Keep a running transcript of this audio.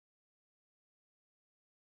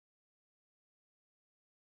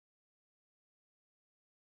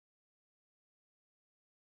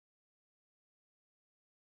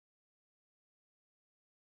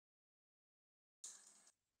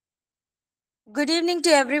Good evening to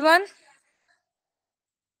everyone.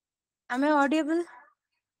 Am I audible?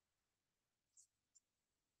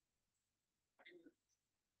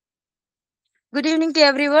 Good evening to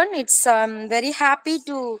everyone. It's very happy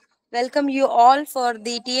to welcome you all for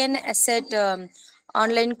the TNSET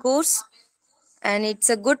online course, and it's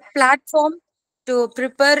a good platform to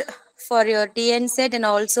prepare for your TNSET and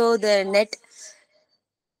also the net.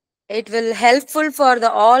 It will helpful for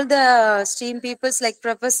all the stream peoples like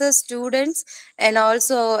professors, students, and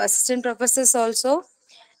also assistant professors also.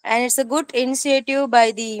 And it's a good initiative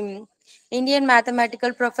by the Indian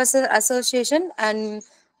Mathematical Professor Association and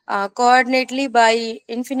coordinately by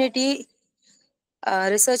Infinity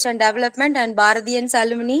Research and Development and Bharatians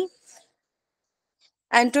alumni.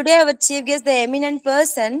 And today our chief guest, the eminent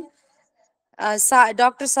person,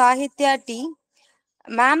 Dr. Sagithya T.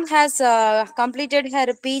 Ma'am has completed her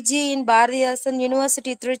PG in Bharatiyan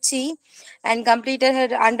University, Trichy, and completed her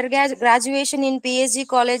undergraduate graduation in PSG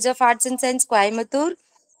College of Arts and Science, Coimbatore.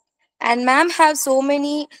 And ma'am have so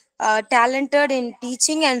many talented in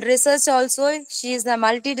teaching and research also. She is a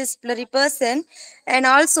multidisciplinary person. And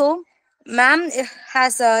also ma'am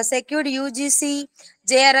has secured UGC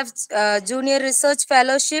JRF junior research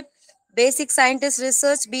fellowship, basic scientist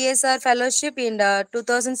research BSR fellowship in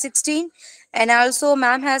 2016. And also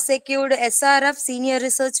ma'am has secured SRF senior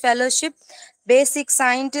research fellowship, basic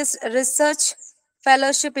scientist research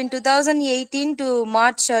fellowship in 2018 to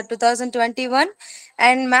March 2021.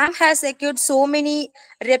 And ma'am has secured so many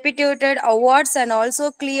reputed awards and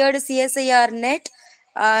also cleared CSIR NET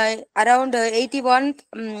around 81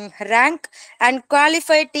 rank, and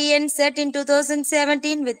qualified TNSET in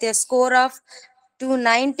 2017 with a score of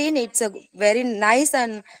 219. It's a very nice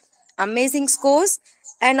and amazing scores.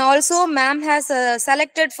 And also ma'am has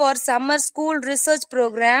selected for summer school research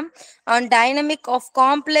program on dynamic of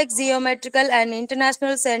complex geometrical and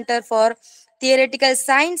international center for theoretical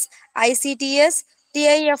science ICTS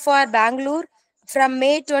TIFR Bangalore from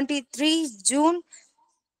May 23 June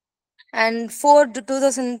and 4 to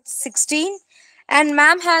 2016. And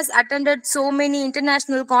ma'am has attended so many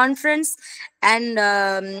international conference and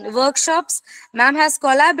workshops. Ma'am has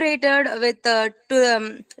collaborated with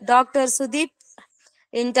Dr. Sudeep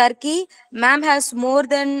in Turkey. Ma'am has more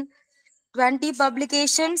than 20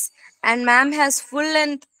 publications, and ma'am has full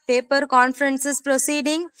length paper conferences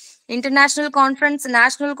proceeding, international conference,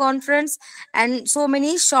 national conference, and so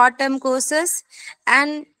many short term courses.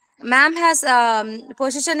 And ma'am has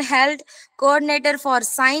position held coordinator for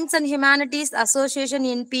Science and Humanities Association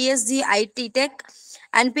in PSG IT Tech,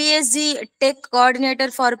 and PSG Tech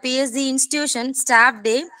coordinator for PSG Institution Staff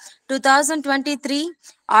Day 2023.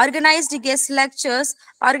 Organized a guest lecture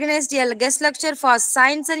for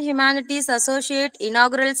Science and Humanities Associate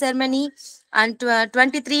inaugural ceremony on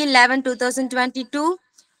 23/11/2022.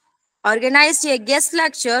 Organized a guest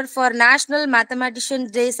lecture for National Mathematicians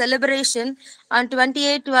Day celebration on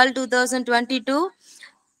 28/12/2022.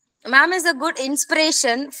 Ma'am is a good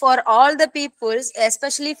inspiration for all the peoples,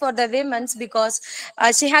 especially for the women's, because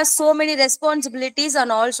she has so many responsibilities, and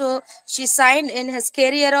also she signed in his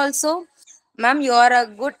career also. Ma'am, you are a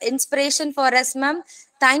good inspiration for us, ma'am.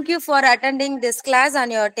 Thank you for attending this class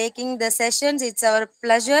and you're taking the sessions. It's our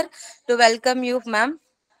pleasure to welcome you, ma'am.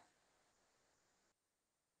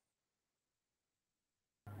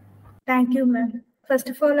 Thank you, ma'am. First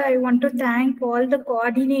of all, I want to thank all the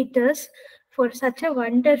coordinators for such a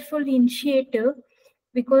wonderful initiative,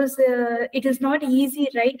 because it is not easy,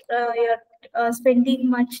 right? You're spending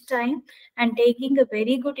much time and taking a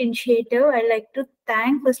very good initiative. I like to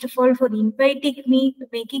thank, first of all, for inviting me,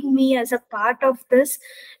 making me as a part of this.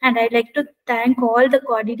 And I like to thank all the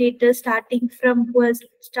coordinators, starting from who has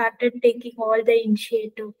started taking all the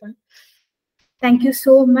initiative. Thank you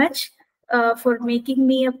so much for making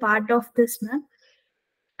me a part of this, ma'am.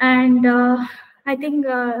 And I think,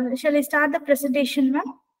 shall I start the presentation,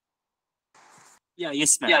 ma'am?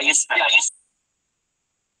 Yes, ma'am.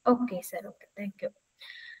 Okay, sir. Okay, thank you.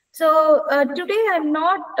 So today I'm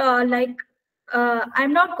not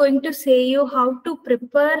I'm not going to say you how to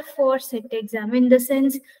prepare for set exam, in the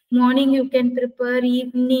sense morning you can prepare,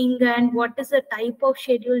 evening, and what is the type of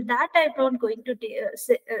schedule, that I'm not going to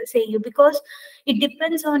say you, because it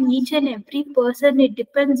depends on each and every person. It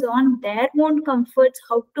depends on their own comforts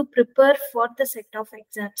how to prepare for the set of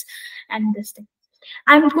exams and this thing.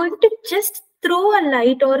 I'm going to just throw a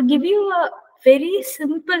light or give you a very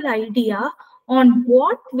simple idea on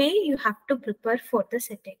what way you have to prepare for the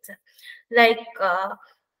set exam. Like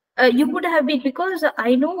You would have been, because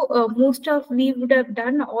I know most of we would have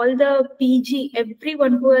done all the PG.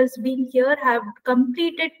 Everyone who has been here have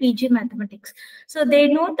completed PG mathematics, so they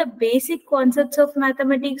know the basic concepts of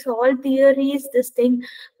mathematics, all theories. This thing.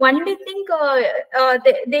 Only thing,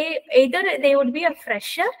 they either they would be a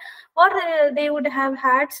fresher, or they would have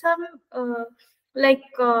had some.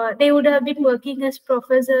 They would have been working as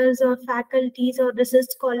professors or faculties or research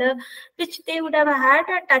scholar, which they would have had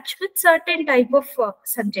a touch with certain type of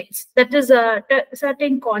subjects, that is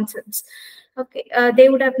certain concepts. Okay, they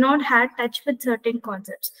would have not had touch with certain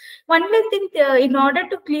concepts. Only thing, in order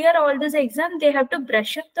to clear all this exam, they have to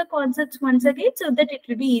brush up the concepts once again, so that it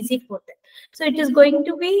will be easy for them. So it is going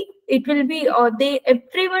to be, it will be,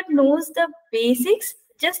 everyone knows the basics,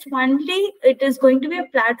 just only it is going to be a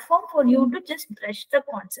platform for you to just brush the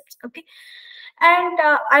concepts. Okay, and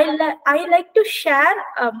I like to share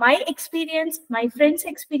my experience, my friends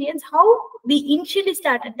experience, how we initially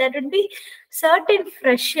started. There would be certain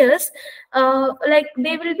freshers, like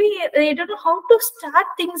they don't know how to start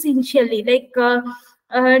things initially,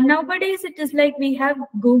 nowadays it is like we have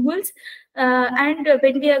Googles, and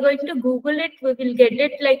when we are going to Google it, we will get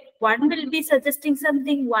it, like one will be suggesting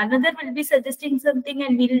something, one other will be suggesting something,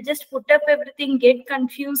 and we will just put up everything, get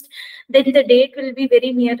confused, then the date will be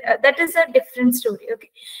very near. That is a different story.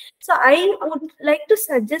 Okay, so I would like to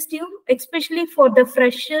suggest you, especially for the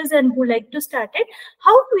freshers and who like to start it,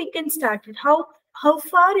 how we can start it, how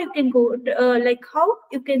far you can go, like how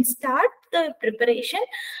you can start the preparation,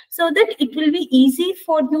 so that it will be easy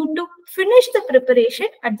for you to finish the preparation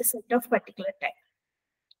at the set of particular time.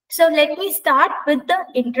 So let me start with the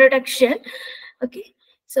introduction. Okay,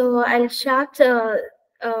 so I'll start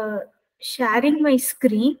sharing my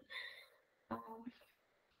screen.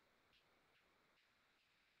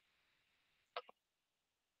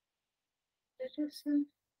 There is some.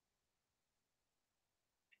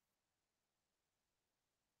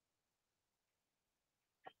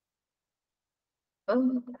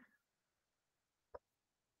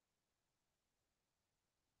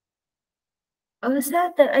 Oh,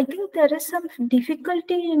 sir, I think there is some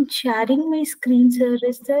difficulty in sharing my screen, sir.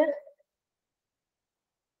 Is there?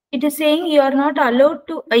 It is saying you are not allowed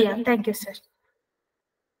to. Yeah, thank you, sir.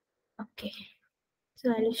 Okay,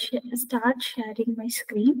 so I'll start sharing my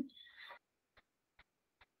screen.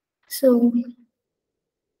 So,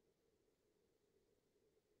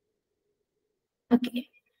 okay,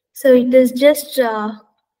 so it is just.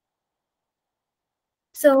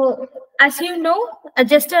 So, as you know,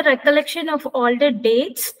 just a recollection of all the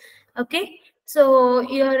dates. Okay. So,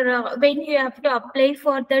 when you have to apply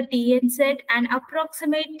for the TNSET, and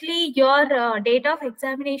approximately your date of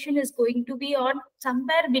examination is going to be on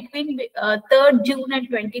somewhere between 3rd June and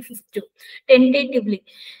 25th June, tentatively.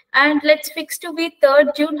 And let's fix to be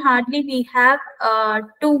 3rd June, hardly we have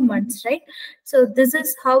 2 months, right? So, this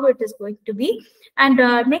is how it is going to be. And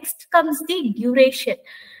next comes the duration.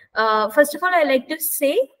 First of all, I like to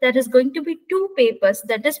say there is going to be 2 papers,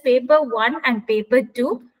 that is paper 1 and paper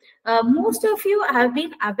 2. Most of you have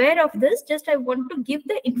been aware of this. Just I want to give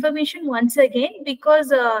the information once again,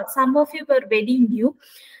 because some of you were very new.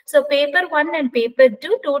 So paper 1 and paper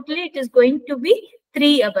 2, totally it is going to be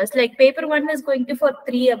 3 hours. Like paper 1 is going to for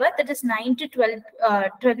 3 hours, that is 9 to 12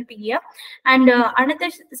 p.m. And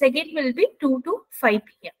another second will be 2 to 5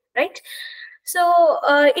 p.m. Right? So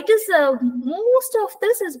it is most of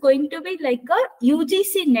this is going to be like a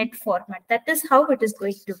UGC net format. That is how it is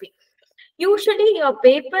going to be. Usually your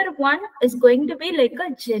paper 1 is going to be like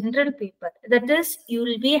a general paper. That is, you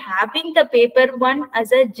will be having the paper 1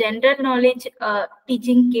 as a general knowledge,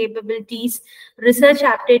 teaching capabilities, research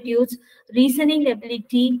aptitudes, reasoning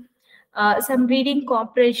ability, some reading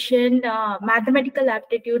comprehension, mathematical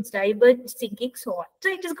aptitudes, diverse thinking, so on. So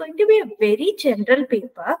it is going to be a very general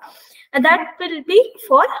paper, and that will be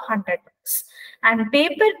for 100 marks. And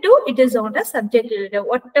paper 2, it is on a subject related.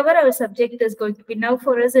 Whatever our subject is going to be. Now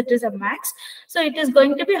for us, it is a max. So it is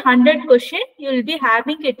going to be 100 question. You will be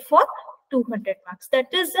having it for 200 marks.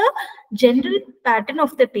 That is a general pattern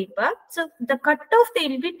of the paper. So the cutoff they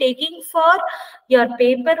will be taking for your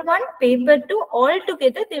paper 1, paper 2, all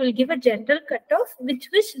together, they will give a general cutoff, which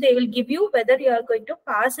they will give you whether you are going to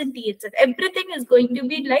pass in TNSET. Everything is going to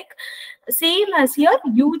be like same as your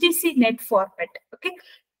UGC net format. Okay,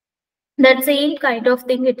 that same kind of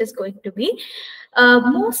thing it is going to be.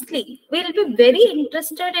 Mostly we'll be very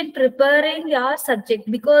interested in preparing your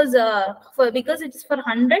subject, because because it is for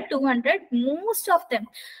 100 200, most of them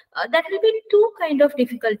that will be 2 kind of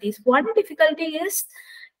difficulties. One difficulty is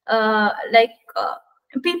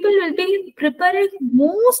people will be preparing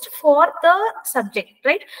most for the subject,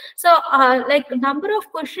 right? So like number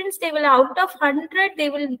of questions, they will, out of 100 they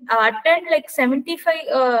will attend like 75,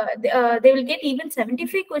 they will get even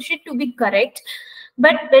 75 questions to be correct.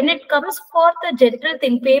 But when it comes for the general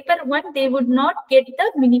thing, paper one, they would not get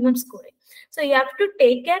the minimum scoring. So you have to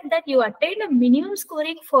take care that you attain a minimum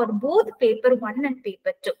scoring for both paper one and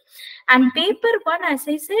paper two. And paper one, as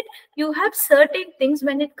I said, you have certain things.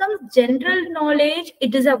 When it comes general knowledge,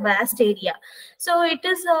 it is a vast area. So it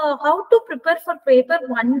is how to prepare for paper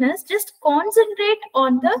one is just concentrate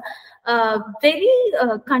on the very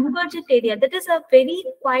convergent area. That is a very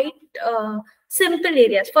quite simple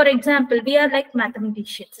areas. For example, we are like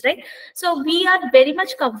mathematicians, right? So we are very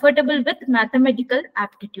much comfortable with mathematical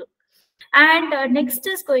aptitude. And next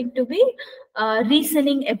is going to be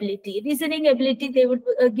reasoning ability. Reasoning ability, they would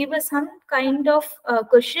give us some kind of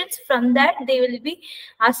questions. From that, they will be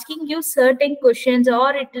asking you certain questions,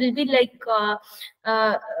 or it will be like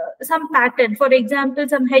uh, some pattern. For example,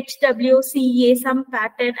 some HWCA, some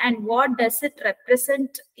pattern, and what does it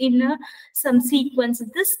represent in some sequence.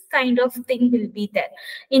 This kind of thing will be there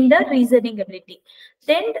in the reasoning ability.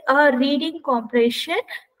 Then reading comprehension,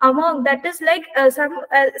 among that is like some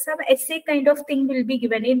essay kind of thing will be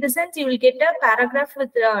given. In the sense, you will get a paragraph with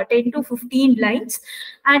 10 to 15 lines,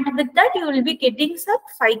 and with that you will be getting some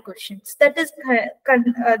 5 questions. That is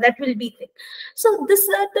that will be there. So these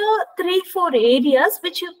are the 3-4 areas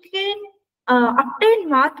which you can obtain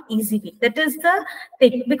mark easily. That is the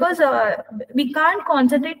thing, because we can't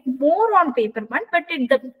concentrate more on paper one, but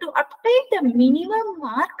to obtain the minimum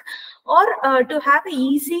mark, or to have a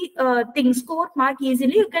easy thing, score mark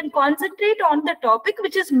easily, you can concentrate on the topic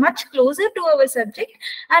which is much closer to our subject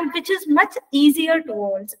and which is much easier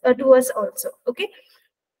to us also. Okay,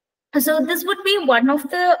 so this would be one of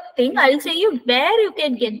the thing. I'll say you where you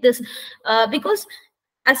can get this, because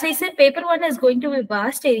as I said, paper one is going to be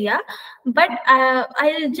vast area, but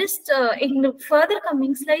I'll just in the further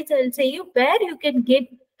coming slides, I'll say you where you can get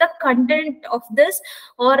the content of this,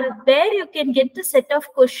 or where you can get the set of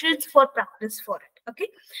questions for practice for it. Okay,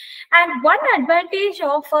 and one advantage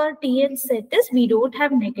of our TNSET is we don't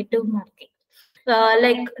have negative marking.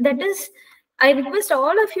 Like that is, I request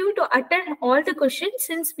all of you to attend all the questions,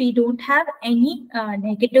 since we don't have any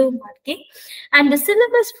negative marking. And the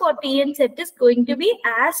syllabus for TNSET is going to be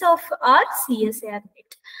as of our CSIR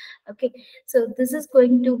NET. Okay, so this is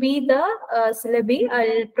going to be the syllabi.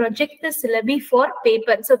 I'll project the syllabi for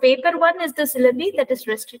paper. So paper one is the syllabi that is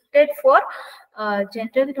restricted for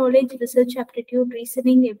general knowledge, research aptitude,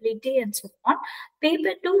 reasoning ability, and so on.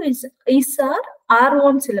 Paper two is our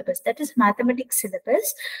own syllabus, that is mathematics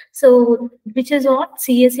syllabus. So which is on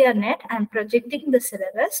CSIR NET. I'm projecting the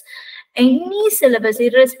syllabus. Any syllabus,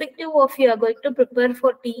 irrespective of you are going to prepare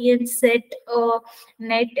for TNSET or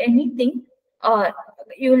NET, anything,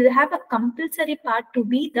 you will have a compulsory part to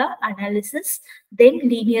be the analysis, then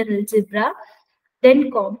linear algebra,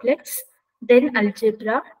 then complex, then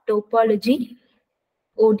algebra, topology,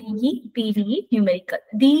 ODE, PDE, numerical.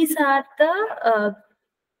 These are the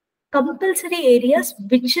compulsory areas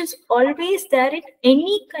which is always there in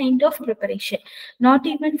any kind of preparation, not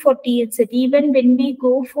even for TNSET. Even when we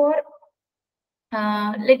go for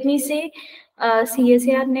let me say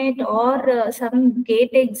CSIR NET or some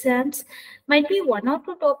GATE exams, might be 1 or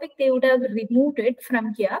 2 topic they would have removed it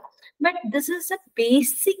from here, but this is a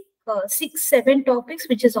basic 6-7 topics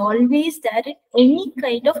which is always there in any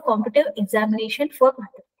kind of competitive examination for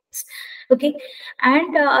mathematics. Okay,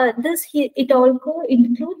 and it also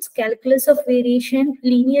includes calculus of variation,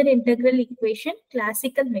 linear integral equation,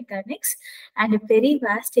 classical mechanics, and a very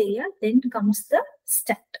vast area. Then comes the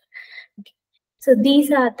stat. So these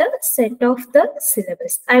are the set of the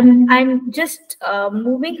syllabus. I'm just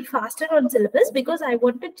moving faster on syllabus because I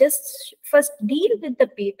want to just first deal with the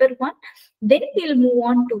paper one, then we'll move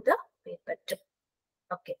on to the paper two.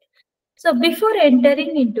 Okay. So before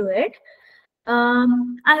entering into it,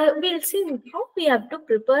 I will see how we have to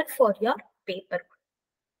prepare for your paper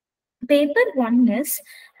one. Paper one is,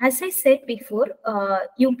 as I said before,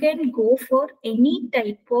 you can go for any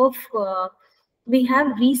type of we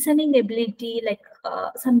have reasoning ability, like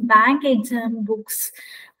some bank exam books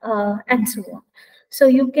and so on. So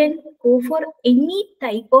you can go for any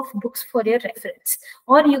type of books for your reference,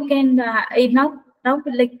 or you can now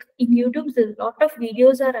like in YouTube, a lot of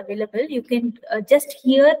videos are available. You can just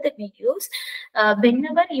hear the videos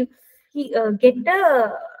whenever you get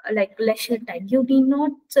a like leisure time. You need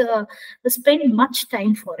not spend much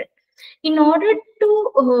time for it. In order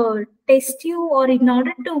to test you, or in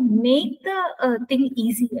order to make the thing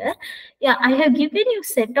easier, yeah, I have given you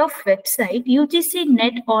set of website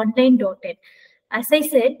UGCnetonline.in. as I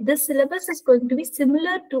said, this syllabus is going to be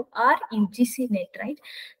similar to our UGC NET, right?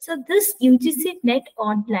 So this UGC NET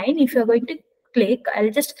online, if you're going to click,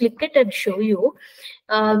 I'll just click it and show you.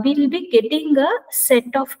 We'll be getting a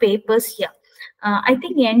set of papers here. I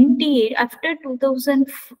think NTA after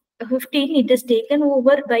 2015, it is taken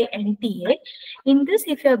over by NTA. In this,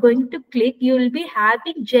 if you are going to click, you will be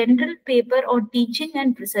having general paper on teaching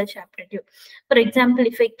and research aptitude. For example,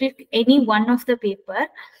 if I click any one of the paper,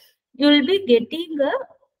 you will be getting a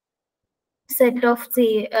set of,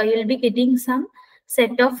 say, you'll be getting some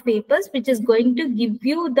set of papers which is going to give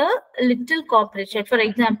you the little comprehension. For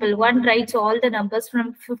example, one writes all the numbers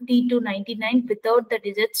from 50 to 99 without the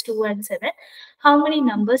digits 2 and 7. How many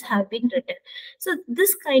numbers have been written? So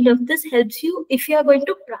this helps you if you are going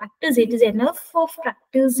to practice. It is enough for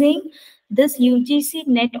practicing this UGC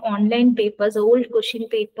NET online papers, old question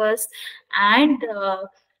papers, and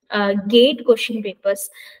gate question papers,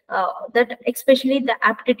 that especially the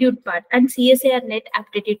aptitude part and CSIR NET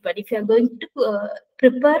aptitude part. If you are going to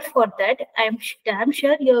prepare for that, I'm damn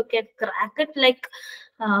sure you can crack it like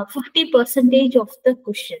 50% of the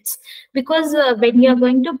questions, because when you are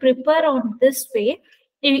going to prepare on this way,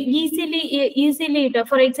 easily,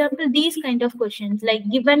 for example, these kind of questions like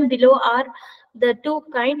given below are the two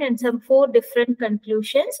kind and some 4 different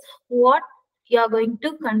conclusions. What you are going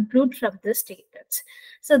to conclude from the statements?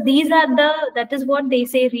 So these are that is what they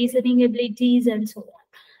say, reasoning abilities and so on,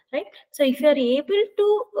 right? So if you are able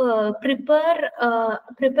to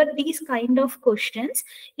prepare these kind of questions,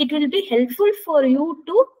 it will be helpful for you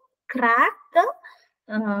to crack the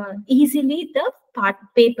easily the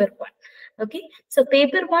paper one. Okay, so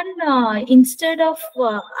paper one, instead of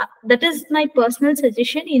that is my personal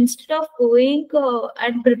suggestion, instead of going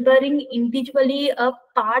and preparing individually a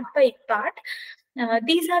part by part,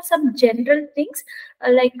 these are some general things,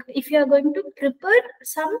 like if you are going to prepare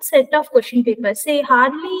some set of question papers, say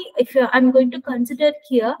hardly, if I'm going to consider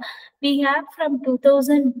here, we have from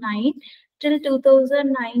 2009 till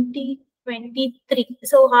 2019 23.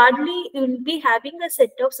 So hardly you will be having a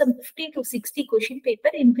set of some 50 to 60 question paper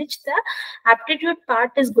in which the aptitude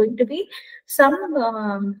part is going to be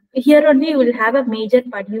some, here only you will have a major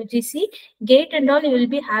part. UGC gate and all, you will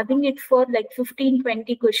be having it for like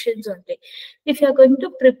 15-20 questions only. If you are going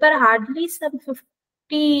to prepare hardly some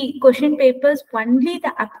 50 question papers, only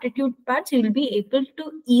the aptitude parts, you will be able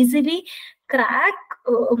to easily crack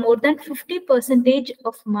more than 50%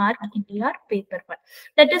 of mark in your paper one.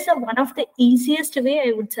 That is one of the easiest way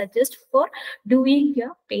I would suggest for doing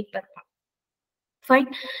your paper one. Fine.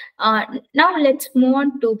 Now let's move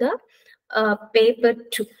on to the paper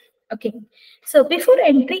 2. Okay, so before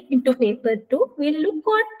entering into paper 2, we'll look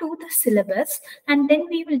on to the syllabus and then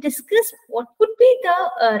we will discuss what would be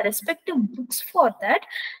the respective books for that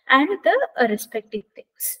and the respective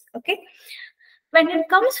things. Okay, when it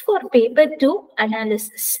comes for paper 2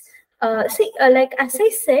 analysis, like as I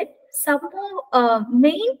said, some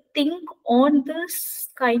main thing on this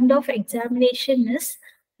kind of examination is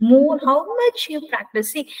more how much you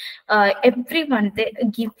practice. See, everyone, they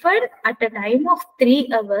given at a time of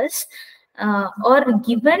 3 hours or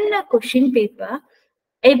given a question paper,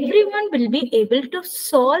 everyone will be able to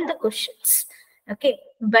solve the questions. Okay,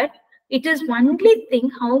 but it is only thing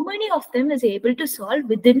how many of them is able to solve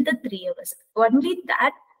within the 3 hours. Only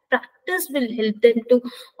that practice will help them to,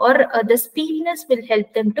 or the speediness will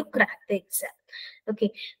help them to crack the exam.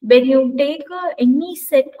 Okay, when you take any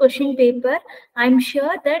set question paper, I'm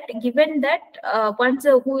sure that given that once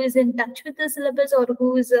who is in touch with the syllabus or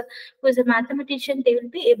who is a mathematician, they will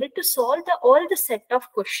be able to solve all the set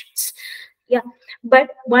of questions. Yeah, but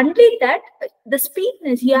only that the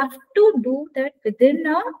speedness, you have to do that within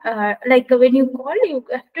like when you call, you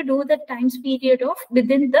have to do the times period of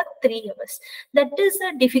within the 3 hours. That is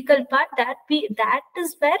a difficult part, that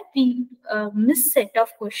is where we miss set of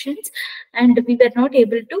questions and we were not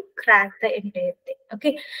able to crack the entire thing.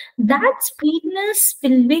 Okay, that speedness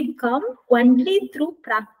will become only through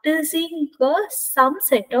practicing some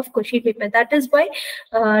set of question paper. That is why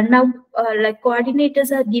now like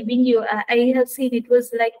coordinators are giving you, I have seen it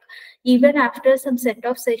was like even after some set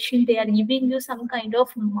of session, they are giving you some kind of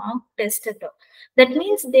mark test and all. That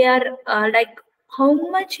means they are like how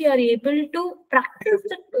much you are able to practice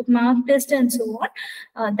the mark test and so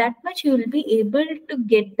on, that much you will be able to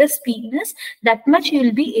get the speedness, that much you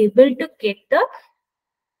will be able to get the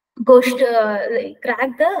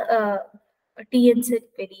crack the TNSET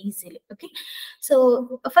very easily. Okay,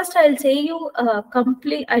 so first I'll say you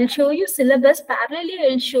I'll show you syllabus.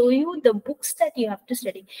 Parallelly, I'll show you the books that you have to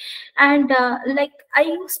study. And like I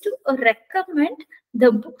used to recommend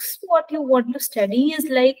the books what you want to study is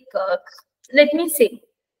like, let me say,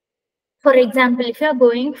 For example, if you are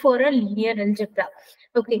going for a linear algebra,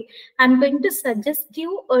 okay, I'm going to suggest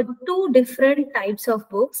you two different types of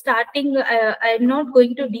books. Starting, I'm not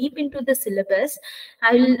going to deep into the syllabus.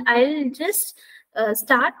 I'll just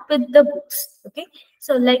start with the books. Okay,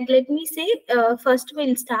 so like let me say, first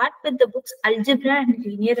we'll start with the books algebra and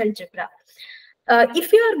linear algebra.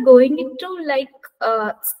 If you are going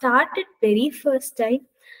to start it very first time,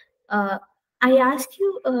 uh, I ask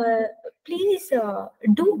you, please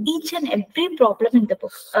do each and every problem in the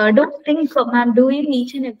book. Don't think, ma'am, doing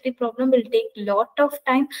each and every problem will take a lot of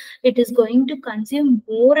time. It is going to consume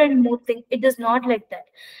more and more things. It is not like that.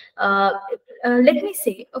 Uh, Let me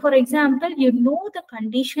say, for example, you know the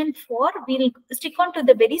condition for, we'll stick on to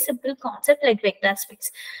the very simple concept like vector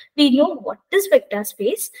space. We know what is vector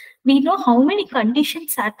space. We know how many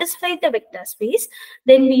conditions satisfy the vector space.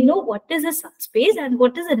 Then we know what is a subspace and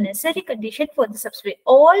what is a necessary condition for the subspace.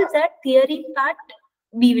 All that theory part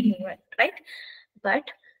we will know it, right? But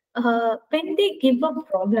when they give a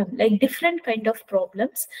problem, like different kind of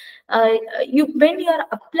problems, you when you are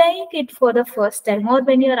applying it for the first time, or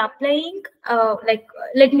when you are applying,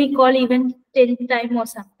 let me call even 10th time or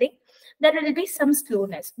something, there will be some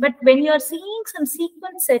slowness. But when you are seeing some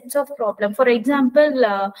sequence sets of problem, for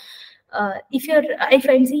example, if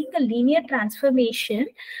I'm seeing a linear transformation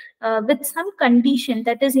with some condition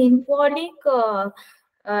that is involving,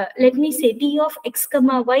 let me say t of x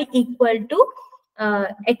comma y equal to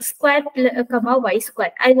x square comma y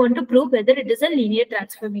square. I want to prove whether it is a linear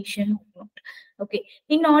transformation or not. Okay.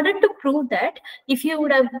 In order to prove that, if you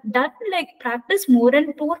would have done like practice more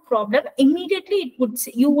and more problem, immediately it would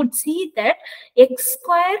you would see that x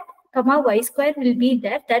square comma y square will be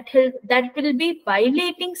there. That will be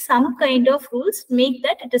violating some kind of rules, make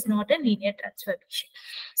that it is not a linear transformation.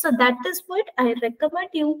 So that is what I recommend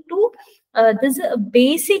you to. This is a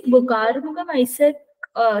basic book. Arumugam, I said,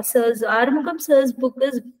 Arumugam sir's book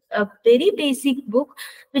is a very basic book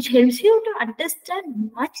which helps you to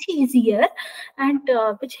understand much easier, and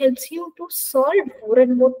which helps you to solve more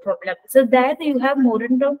and more problems. So there you have more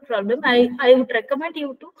and more problem. I would recommend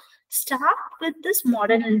you to start with this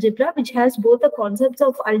modern algebra, which has both the concepts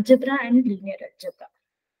of algebra and linear algebra.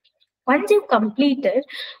 Once you complete it,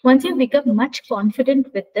 once you become much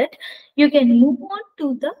confident with it, you can move on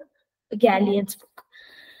to the Galleon's book.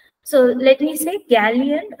 So let me say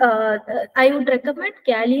Galleon, I would recommend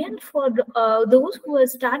Galleon for those who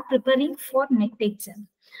start preparing for NET exam.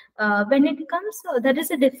 When it comes, there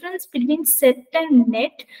is a difference between SET and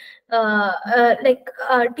NET.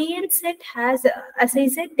 TNSET has, as I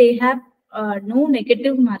said, they have no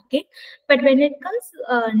negative marking. But when it comes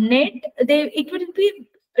NET, it will be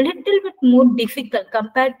a little bit more difficult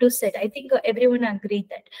compared to SET. I think everyone agreed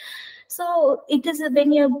that. So it is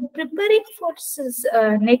when you're preparing for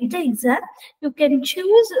NET exam, you can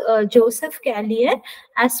choose Joseph Gallier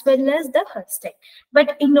as well as the Herstein.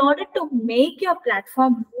 But in order to make your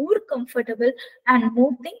platform more comfortable and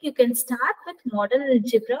more thing, you can start with model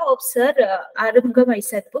algebra of Sir Arumugam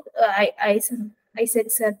Isaac book. I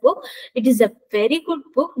said sir book. It is a very good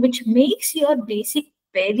book which makes your basic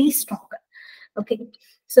very stronger. Okay,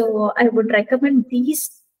 so I would recommend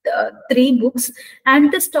these three books.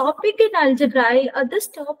 And this topic in algebra,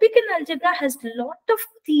 has a lot of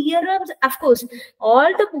theorems. Of course,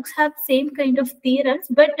 all the books have same kind of theorems,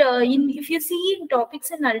 but if you see in topics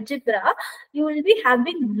in algebra, you will be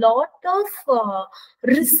having lot of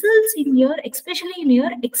results in your, especially in your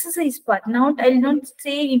exercise part. Now I'll not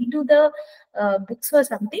say into the books or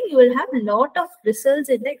something. You will have a lot of results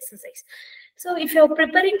in the exercise. So if you're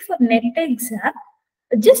preparing for NET exam,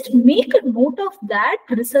 just make a note of that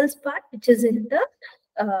results part, which is in the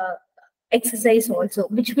exercise also,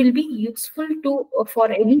 which will be useful to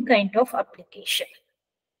for any kind of application.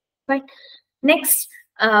 Right. Next,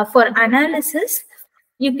 for analysis,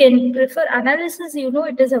 you can prefer analysis. You know,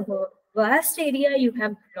 it is a vast area. You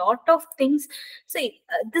have lot of things. See,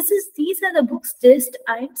 these are the books just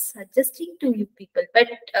I'm suggesting to you people. But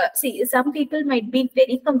see, some people might be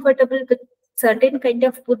very comfortable with certain kind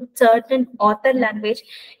of book, certain author language.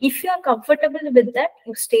 If you are comfortable with that,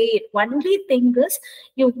 you stay. Only thing is,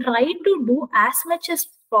 you try to do as much as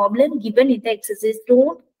problem given in the exercise.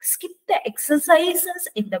 Don't skip the exercises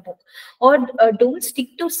in the book, or don't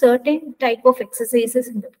stick to certain type of exercises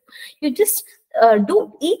in the book. You just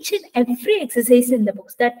do each and every exercise in the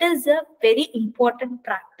books. That is a very important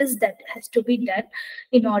practice that has to be done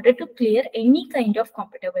in order to clear any kind of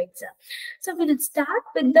competitive exam. So we'll start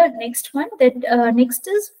with the next one. That next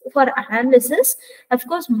is for analysis. Of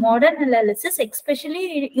course, modern analysis,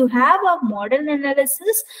 especially you have a modern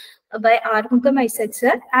analysis by Armugam, I said,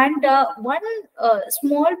 sir. And one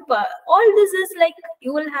small, all this is like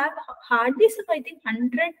you will have hardly some, I think,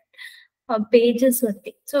 100 pages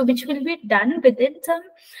only. So which will be done within some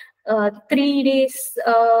 3 days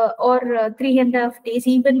or 3.5 days.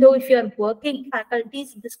 Even though if you are working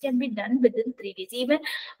faculties, this can be done within 3 days. Even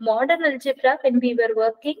modern algebra, when we were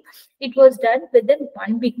working, it was done within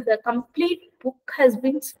 1 week. The complete book has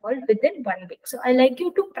been solved within 1 week. So I like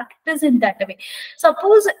you to practice in that way.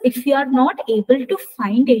 Suppose if you are not able to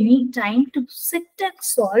find any time to sit and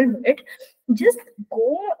solve it, just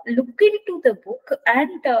go look into the book and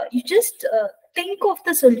you just think of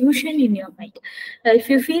the solution in your mind. If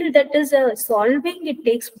you feel that is solving, it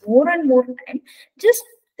takes more and more time, just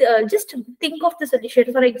think of the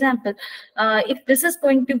solution. For example, if this is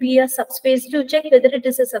going to be a subspace, to check whether it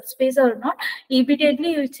is a subspace or not,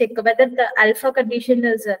 immediately you check whether the alpha condition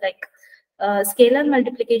is scalar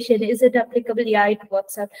multiplication, is it applicable? Yeah, it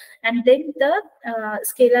works out. And then the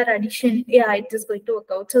scalar addition, yeah, it is going to work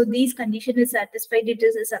out. So these condition is satisfied, it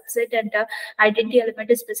is a subset, and identity element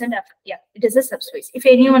is present. Yeah, it is a subspace. If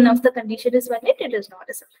any one of the condition is valid, it is not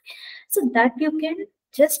a subspace. So that you can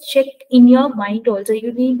just check in your mind also.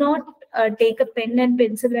 You need not take a pen and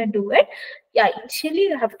pencil and do it. Yeah, initially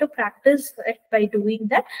you have to practice it by doing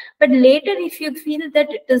that. But later, if you feel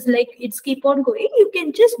that it is like it's keep on going, you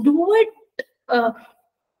can just do it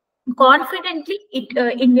confidently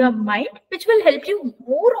in your mind, which will help you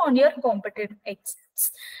more on your competitive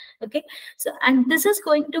exams. Okay, so and this is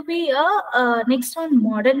going to be a next on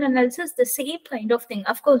modern analysis, the same kind of thing.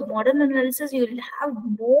 Of course, modern analysis, you will have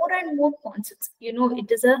more and more concepts. You know, it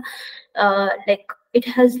is a like it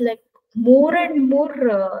has like more and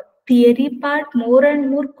more theory part, more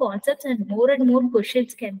and more concepts, and more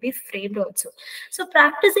questions can be framed also. So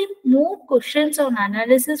practicing more questions on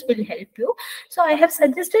analysis will help you. So I have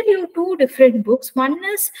suggested you 2 different books. One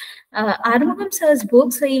is Armugam sir's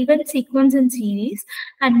books, Event Sequence and Series,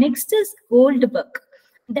 and next is Goldberg.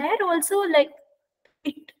 There also, like,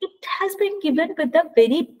 it has been given with the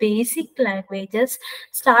very basic languages,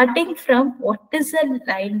 starting from what is a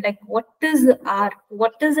line, like what is R,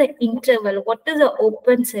 what is an interval, what is an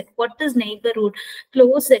open set, what is neighborhood,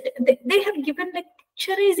 close set. They have given like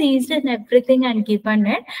picturized and everything and given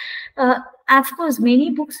it. Of course, many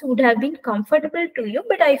books would have been comfortable to you,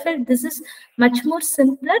 but I felt this is much more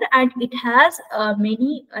simpler and it has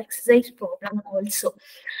many exercise problem also.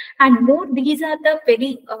 And more, these are the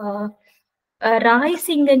very Rai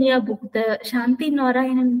Singhania book, the Shanti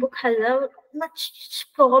Narayanan book, has a much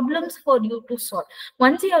problems for you to solve.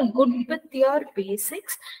 Once you are good with your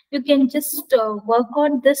basics, you can just work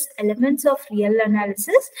on this elements of real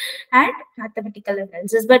analysis and mathematical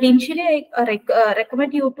analysis. But initially, I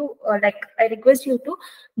recommend you to, I request you to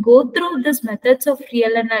go through this methods of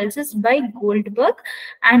real analysis by Goldberg,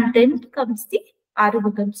 and then comes the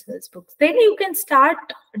Arumugam sir's books. Then you can start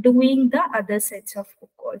doing the other sets of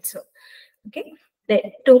book also. Okay, the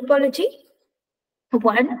topology.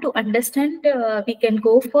 One, to understand, we can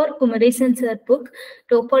go for Kumaresan sir book,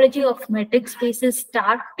 Topology of Metric Spaces.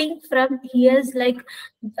 Starting from here's like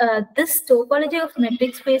this topology of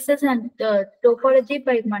metric spaces and topology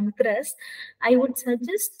by Mankras, I would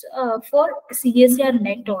suggest for CSIR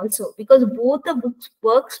NET also, because both the books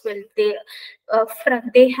works well.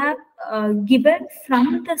 They have given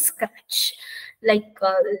from the scratch, like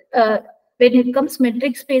when it comes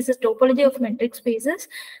metric spaces, topology of metric spaces,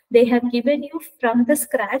 they have given you from the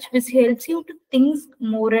scratch, which helps you to think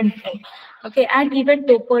more and more. Okay, and even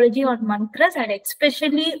topology on Mankras, and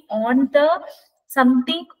especially on the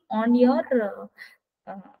something on your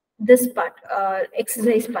this part,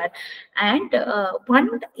 exercise part. And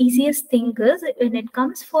one easiest thing is, when it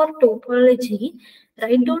comes for topology,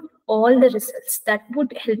 write down all the results. That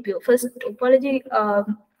would help you. First, topology,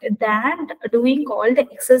 than doing all the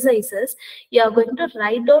exercises, you are going to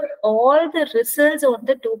write down all the results on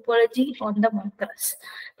the topology on the Mankras.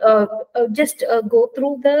 Just go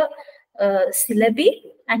through the syllabi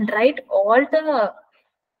and write all the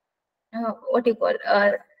what you call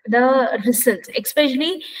the results,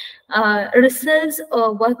 especially results,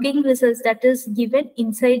 working results that is given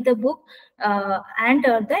inside the book, and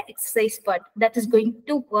the exercise part that is going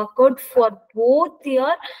to work out for both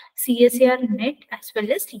your CSIR NET as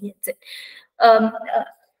well as TNSET.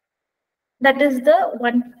 That is the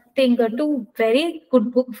one thing, two very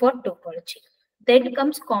good book for topology. Then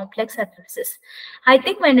comes complex analysis. I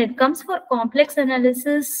think when it comes for complex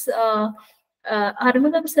analysis,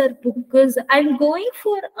 Armugam sir book is, I'm going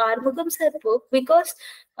for Armugam sir book because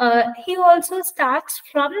he also starts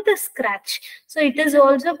from the scratch. So it is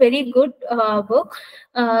also very good book.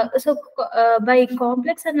 By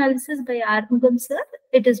complex analysis by Armugam sir,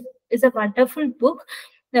 it is a wonderful book.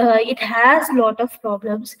 It has a lot of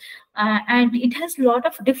problems, and it has a lot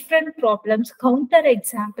of different problems, counter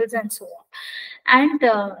examples, and so on. And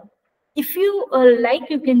if you like,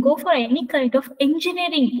 you can go for any kind of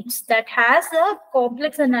engineering books that has a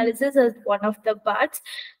complex analysis as one of the parts.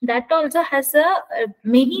 That also has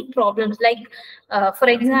many problems. Like, for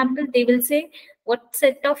example, they will say what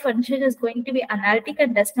set of function is going to be analytic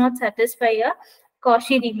and does not satisfy a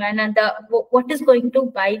Cauchy-Riemann, and what is going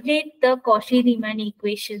to violate the Cauchy-Riemann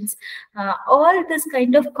equations. All this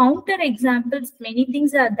kind of counter examples, many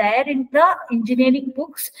things are there in the engineering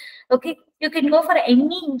books. Okay, you can go for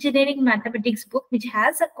any engineering mathematics book which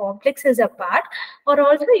has a complex as a part, or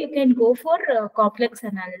also you can go for complex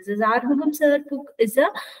analysis. Armugam sir book is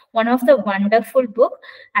one of the wonderful book.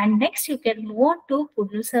 And next you can move on to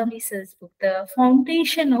Punnusamy sir's book, The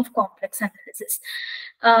Foundation of Complex Analysis.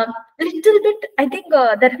 Little bit, I think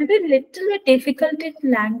that will be a little bit difficult in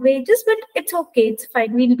languages, but it's okay, it's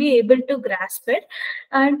fine, we'll be able to grasp it.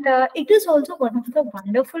 And it is also one of the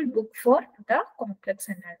wonderful book for the complex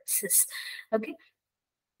analysis. Okay,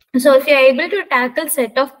 so if you are able to tackle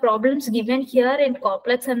set of problems given here in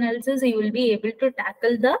complex analysis, you will be able to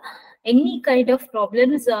tackle the any kind of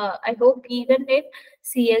problems, I hope, even in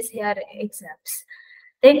CSIR exams.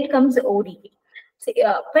 Then comes ODE. See,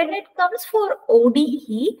 when it comes for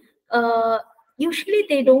ODE, usually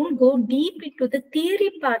they don't go deep into the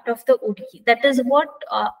theory part of the ODE. That is what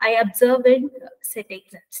I observe in set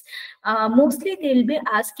exams. Mostly they will be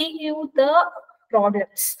asking you the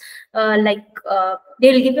problems. They will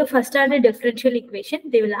give you first order differential equation.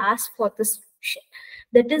 They will ask for the solution.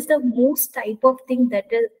 That is the most type of thing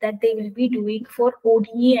that they will be doing for ODE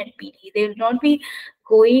and PDE. They will not be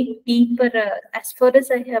going deeper, as far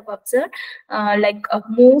as I have observed,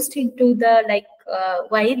 most into the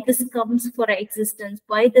why this comes for existence,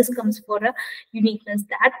 why this comes for a uniqueness.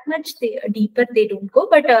 That much deeper they don't go.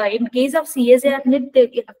 But in case of CSIR NET,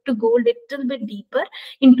 they have to go little bit deeper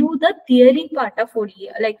into the theory part of ODE.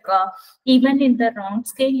 Even in the round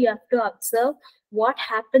scale, you have to observe what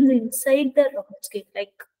happens inside the round scale.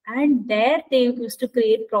 And there they used to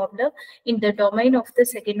create problem in the domain of the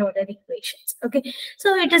second order equations. Okay,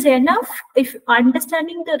 so it is enough if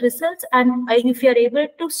understanding the results, and if you are able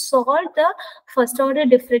to solve the first order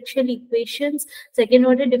differential equations, second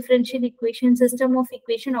order differential equation, system of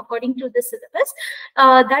equation according to the syllabus,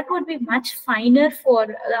 that would be much finer for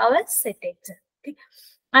our set exam. Okay.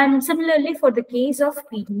 And similarly for the case of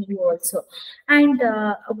PDU also. And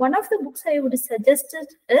one of the books I would suggest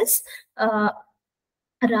is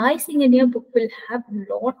Rising in your book will have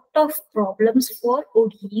lot of problems for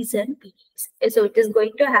ODEs and PDEs. So it is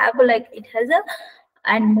going to have it has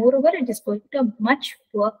and moreover it is going to much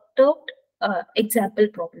worked out example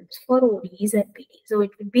problems for ODEs and PDEs. So it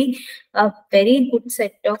will be a very good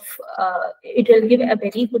set of, it will give a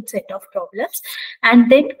very good set of problems.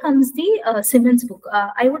 And then comes the Simmons book.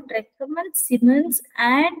 I would recommend Simmons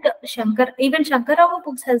and Shankar. Even Shankar Rao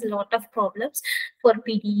books has a lot of problems for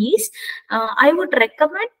PDEs. I would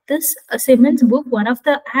recommend this Simmons book. One of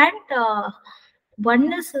the, and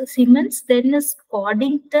one is Simmons, then is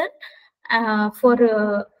Coddington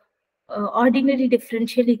for ordinary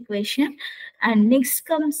differential equation, and next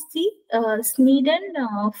comes the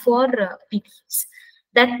Sneeden for PDEs.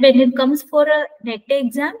 That when it comes for a NET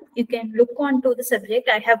exam, you can look on to the subject.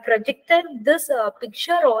 I have projected this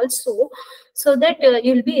picture also, so that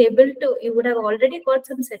you'll be able to, you would have already got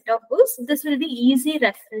some set of books. This will be easy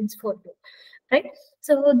reference for you, right?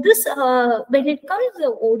 So this, when it comes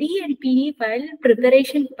to ODE and PDE file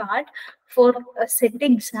preparation part for a set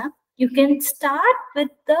exam, you can start with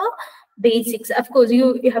the basics. Of course,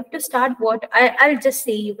 you have to start what I'll just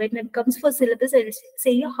say when it comes for syllabus, I'll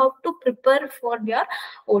say you how to prepare for your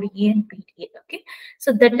ODE and PDE. Okay,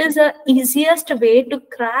 so that is the easiest way to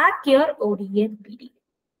crack your ODE and PDE.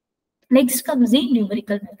 Next comes the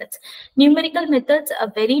numerical methods. Numerical methods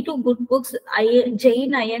are very two good books.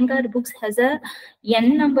 Jain Iyengar books has a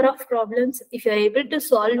n number of problems. If you are able to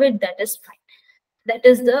solve it, that is fine. That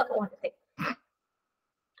is the one thing.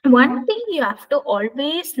 One thing you have to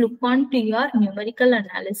always look on to your numerical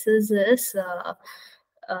analysis is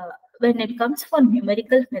when it comes for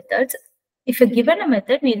numerical methods, if you're given a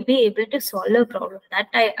method, we'll be able to solve a problem. That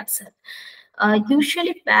I accept.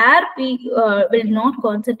 Usually where we will not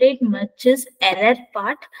concentrate much is error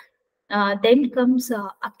part. Then comes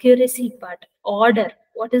accuracy part, order.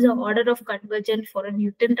 What is the order of conversion for a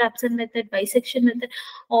Newton-Raphson method, bisection method?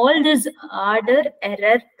 All this order,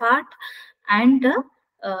 error part, and the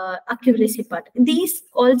accuracy part. These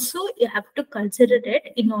also you have to consider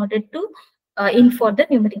it in order to in for the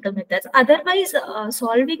numerical methods. Otherwise,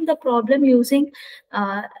 solving the problem using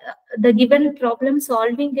the given problem,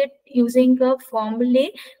 solving it using a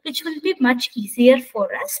formulae, which will be much easier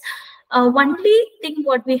for us. Only thing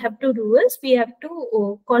what we have to do is we have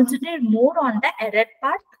to concentrate more on the error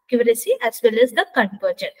part, accuracy, as well as the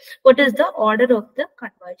conversion. What is the order of the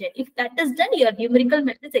conversion? If that is done, your numerical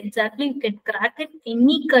methods exactly you can crack in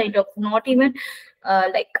any kind of, not even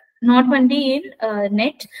like not only in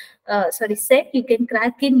net, set, you can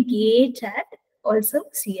crack in gauge and also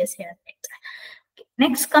CSIR net.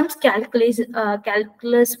 Next comes calculus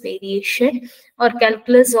variation or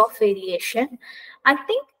calculus of variation. I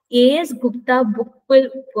think A.S. Gupta book will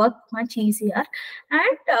work much easier,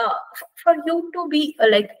 and for you to be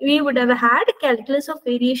like, we would have had calculus of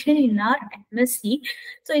variation in our MSc.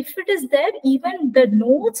 So if it is there, even the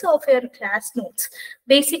notes of your class notes,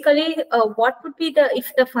 basically what would be the,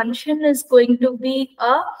 if the function is going to be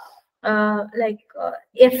a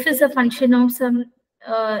f is a function of some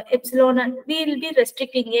epsilon, and we will be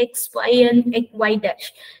restricting x, y, and y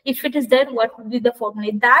dash. If it is there, what would be the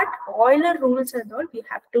formula? That Euler rules and all we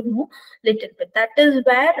have to know little bit. That is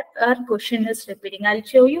where our question is repeating. I'll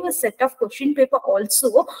show you a set of question paper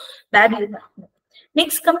also where you know.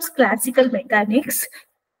 Next comes classical mechanics.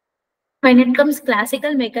 When it comes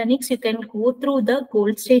classical mechanics, you can go through the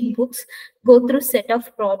Goldstein books, go through set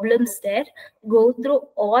of problems there, go through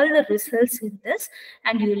all the results in this,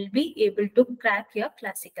 and you will be able to crack your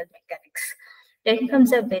classical mechanics. Then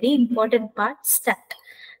comes a very important part, stat.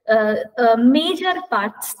 A major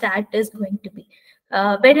part stat is going to be.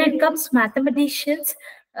 When it comes mathematicians,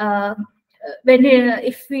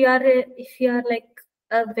 if you are like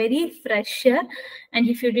a very fresher, and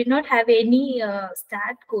if you did not have any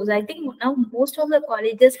stat course, I think now most of the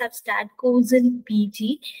colleges have stat course in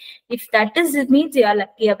PG. If that is, it means you are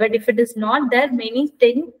lucky. But if it is not there, many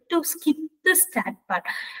tend to skip the stat part.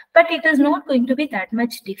 But it is not going to be that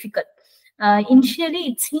much difficult. Initially,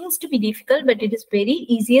 it seems to be difficult, but it is very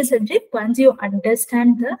easier subject once you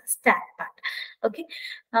understand the stat part. Okay,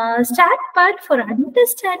 stat part, for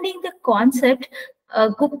understanding the concept,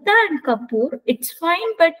 Gupta and Kapoor, it's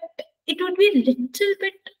fine, but it would be a little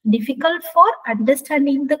bit difficult for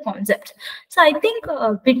understanding the concept. So I think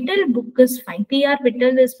Vittel book is fine. PR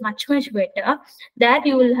Vittel is much better. There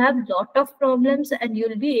you will have lot of problems and you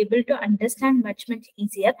will be able to understand much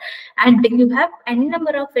easier. And you have n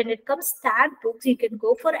number of, when it comes stat books, you can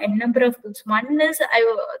go for n number of books. One is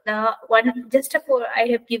the one just for I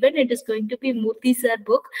have given, it is going to be Murthy sir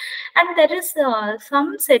book, and there is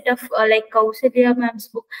some set of like Kausalya ma'am's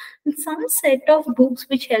book, some set of books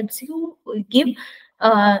which helps you give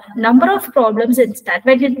number of problems in stat.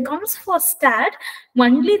 When it comes for stat,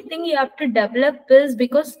 only thing you have to develop is,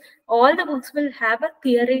 because all the books will have a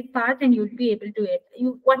theory part and you'll be able to it.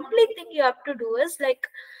 Only thing you have to do is like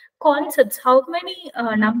concepts, how many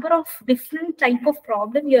number of different type of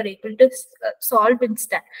problem you're able to solve in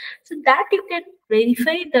stat. So that you can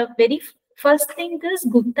verify. The very first thing is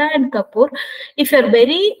Gupta and Kapoor. If you're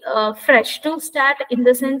very fresh to stat, in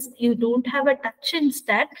the sense you don't have a touch in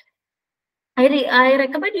stat, I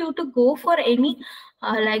recommend you to go for any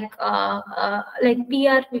like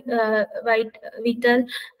PR White Vittel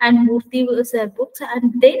and Murthy sir books,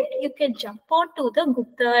 and then you can jump on to the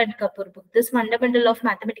Gupta and Kapoor book. This Fundamental of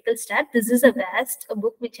Mathematical Stat. This is a vast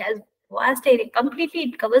book which has vast area. Completely,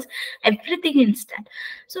 it covers everything in stat.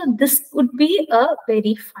 So this would be a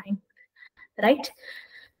very fine, right?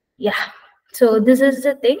 Yeah. So this is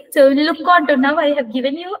the thing. So look on to, now I have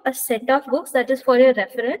given you a set of books that is for your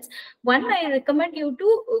reference. One, I recommend you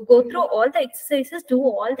to go through all the exercises, do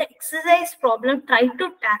all the exercise problem, try to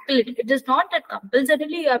tackle it. It is not that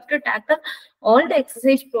compulsorily you have to tackle all the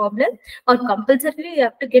exercise problem, or compulsorily you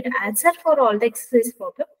have to get answer for all the exercise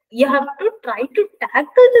problem. You have to try to tackle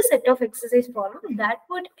the set of exercise problem. That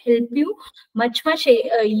would help you much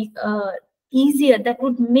easier. That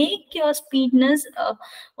would make your speedness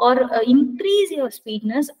or increase your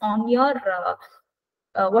speedness on your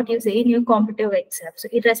what you say in your competitive exam. So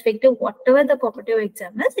irrespective whatever the competitive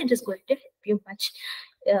exam is, it is going to help you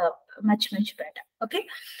much better. Okay,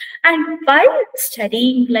 and while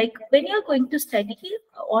studying, like when you're going to study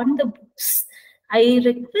on the books, I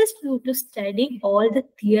request you to study all the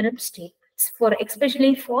theorem statements, for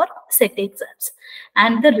especially for set exams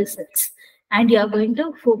and the results, and you are going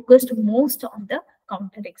to focus most on the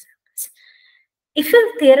counter examples. If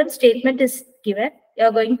a theorem statement is given, you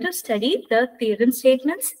are going to study the theorem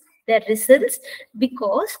statements, their results,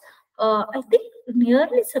 because I think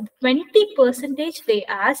nearly 20% they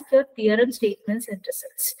ask your theorem statements and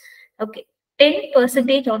results. Okay,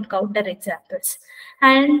 10% on counter examples,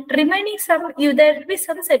 and remaining some, there will be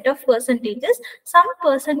some set of percentages. Some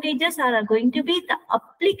percentages are going to be the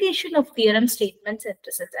application of theorem statements and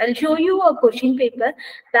results. I'll show you a question paper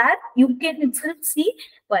that you can itself see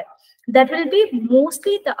why. That will be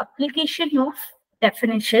mostly the application of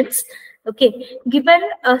definitions. Okay, given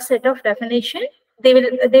a set of definition, they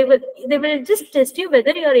will just test you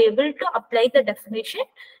whether you are able to apply the definition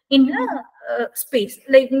in a space,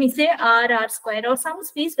 like me say r square or some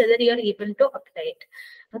space, whether you are able to apply it.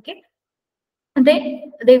 Okay,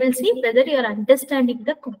 they will see whether you are understanding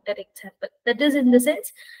the counter example. That is, in the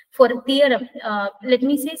sense, for a theorem, let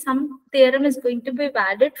me say some theorem is going to be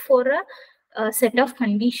valid for a set of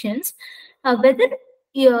conditions, whether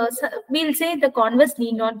we'll say the converse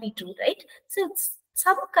need not be true, right? So it's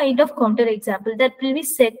some kind of counter example that will be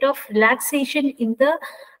set of relaxation in the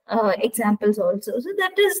examples also. So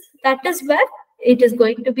that is where it is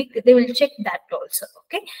going to be, they will check that also.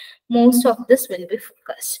 Okay, most of this will be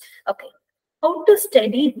focused. Okay, how to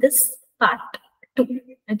study this part 2.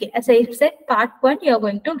 Okay, as I said, part 1, you are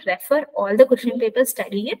going to refer all the question papers,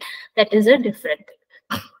 study it. That is a different thing.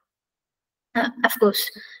 Of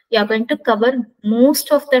course, you are going to cover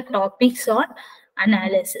most of the topics on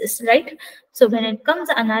analysis, right? So when it comes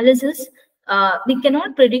to analysis, we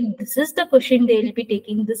cannot predict this is the question they will be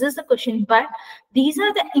taking, this is the question, but these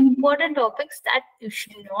are the important topics that you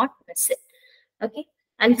should not miss it. Okay,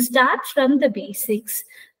 I'll start from the basics.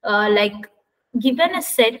 Like, given a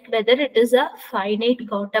set, whether it is a finite,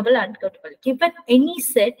 countable, uncountable, given any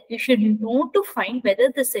set, you should know to find whether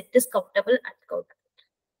the set is countable, uncountable.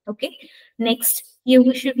 Okay, next,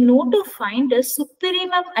 you should know to find a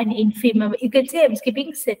supremum and infimum. You can say I'm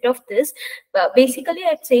skipping set of this, but basically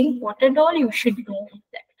I'm saying what and all you should know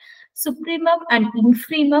that. Supremum and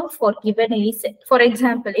infimum for given any set. For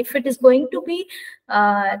example, if it is going to be,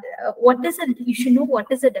 you should know what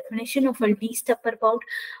is the definition of a least upper bound,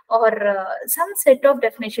 or some set of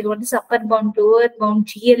definition, what is upper bound, lower bound,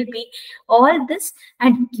 GLB, all this.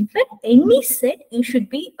 And given any set, you should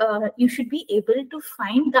be able to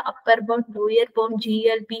find the upper bound, lower bound,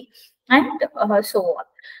 GLB, and so on.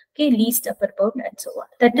 Okay, least upper bound and so on.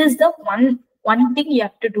 That is the one thing you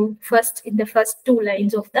have to do first in the first 2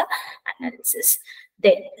 lines of the analysis.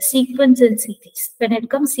 Then sequence and series. When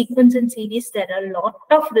it comes sequence and series, there are a lot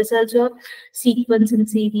of results of sequence and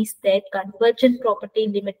series. Their convergent property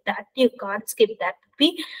limit, that you can't skip. That would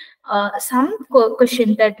be some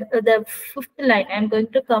question that the 5th line I'm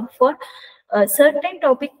going to come for a certain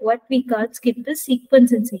topic. What we can't skip is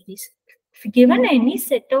sequence and series. If given any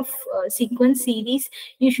set of sequence series,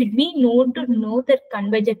 you should be known to know that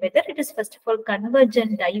convergent, whether it is first of all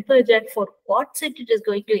convergent, divergent, for what set it is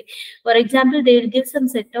going to be. For example, they will give some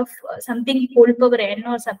set of something whole power n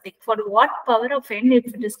or something. For what power of n if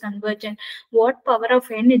it is convergent, what power of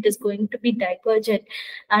n it is going to be divergent,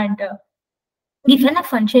 and given a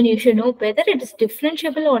function, you should know whether it is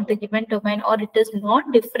differentiable on the given domain or it is not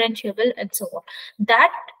differentiable, and so on.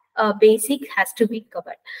 That basic has to be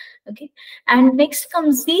covered. Okay, and next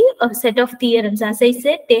comes the set of theorems. As I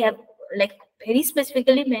said, they have like very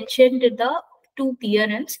specifically mentioned the 2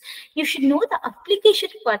 theorems. You should know the application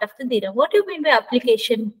part of the theorem. What do you mean by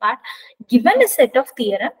application part? Given a set of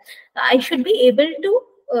theorem, I should be able to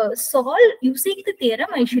solve using the theorem.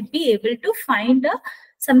 I should be able to find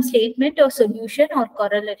some statement or solution or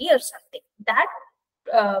corollary or something. That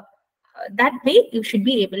way you should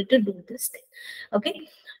be able to do this thing. Okay,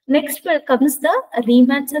 next comes the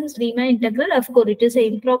Riemann sums, Riemann integral. Of course, it is an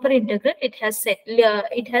improper integral. It has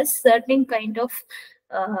certain kind of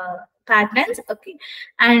patterns. Okay,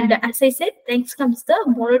 and as I said, next comes the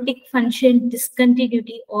monodic function,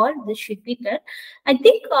 discontinuity. All this should be done. I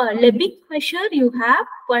think Lebesgue measure, you have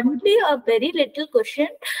only a very little question,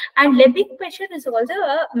 and Lebesgue measure is also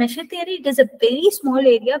a measure theory. It is a very small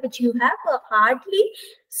area which you have hardly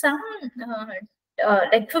some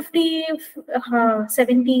like 50,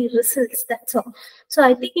 70 results. That's all. So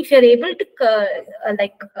I think if you're able to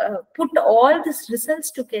put all these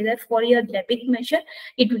results together for your Lebesgue measure,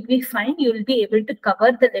 it will be fine. You will be able to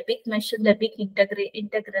cover the Lebesgue measure, Lebesgue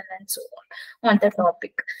integral, and so on the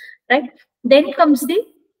topic, right? Then comes the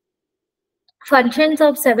functions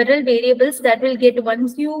of several variables. That will get,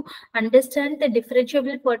 once you understand the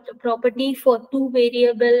differentiable property for 2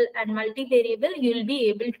 variable and multivariable, you will be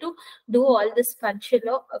able to do all this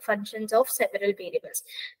functions of several variables.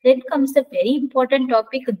 Then comes the very important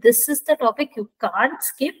topic. This is the topic you can't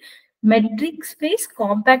skip. Metric space,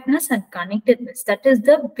 compactness, and connectedness. That is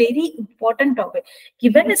the very important topic.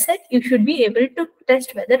 Given a set, you should be able to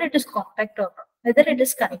test whether it is compact or not, whether it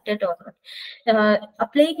is connected or not.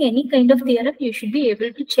 Applying any kind of theorem, you should be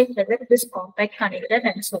able to check whether it is compact, connected,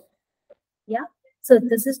 and so on. Yeah. So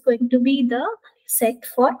this is going to be the set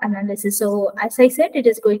for analysis. So as I said, it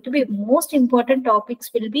is going to be most important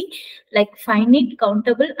topics will be like finite,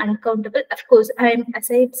 countable, uncountable. Of course,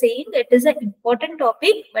 as I'm saying, it is an important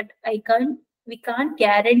topic, but we can't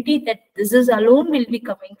guarantee that this is alone will be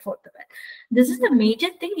coming for the well. This is the major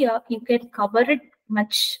thing. You can cover it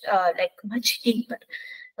much much deeper.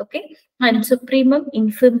 Okay, and supremum,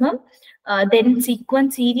 infimum, then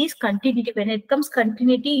sequence, series, continuity. When it comes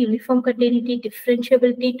continuity, uniform continuity,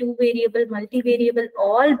 differentiability, two variable, multivariable,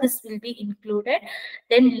 all this will be included.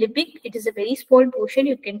 Then limbic, it is a very small portion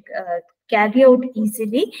you can carry out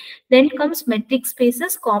easily. Then comes metric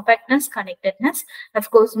spaces, compactness, connectedness. Of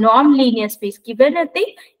course, non-linear space. Given a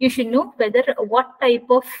thing, you should know whether what type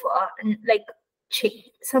of check.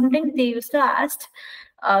 Something they used to ask.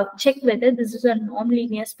 Check whether this is a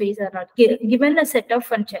non-linear space or not. Given a set of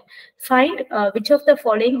function, find which of the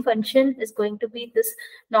following function is going to be this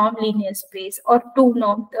non-linear space or two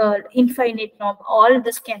norm, infinite norm. All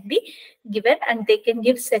this can be given, and they can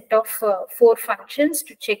give set of 4 functions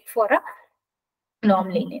to check for a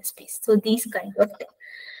non-linear space. So these kind of things.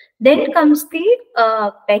 Then comes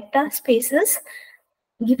the vector spaces.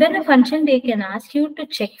 Given a function, they can ask you to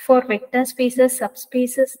check for vector spaces,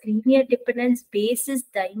 subspaces, linear dependence, basis,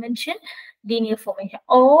 dimension, linear formation.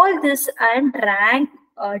 All this and rank,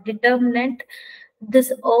 determinant,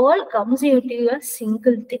 this all comes into a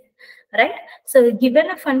single thing, right? So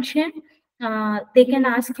given a function, they can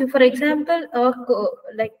ask you, for example,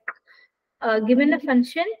 given a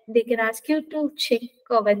function, they can ask you to check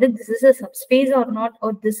whether this is a subspace or not,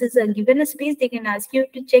 or this is a given a space, they can ask you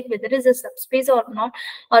to check whether it is a subspace or not,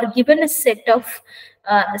 or given a set of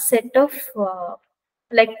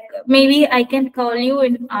like maybe I can call you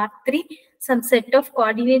in R3 some set of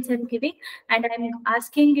coordinates I'm giving, and I'm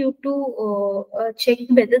asking you to check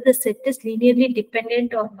whether the set is linearly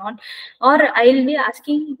dependent or not, or I'll be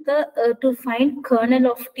asking the to find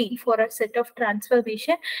kernel of T for a set of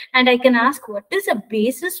transformation, and I can ask what is a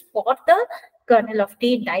basis for the kernel of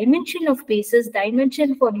T, dimension of basis,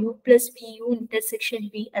 dimension for U plus V, U intersection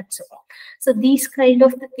V, and so on. So these kind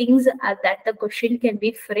of the things are that the question can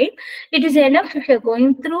be framed. It is enough if you're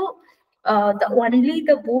going through only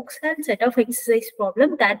the books and set of exercise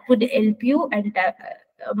problem, that would help you, and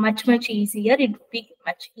much easier. It would be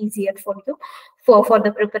much easier for you for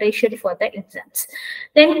the preparation for the exams.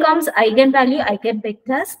 Then comes eigenvalue,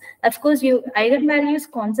 eigenvectors. Of course, eigenvalues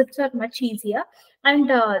concepts are much easier. And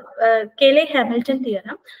Cayley-Hamilton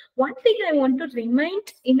theorem. One thing I want to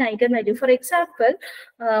remind in eigenvalue, for example,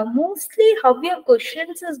 mostly how your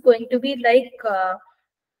questions is going to be like,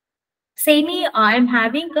 say me, I am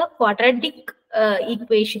having a quadratic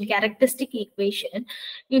equation, characteristic equation.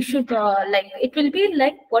 You should it will be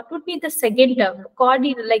like, what would be the second term? Let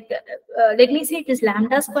me say it is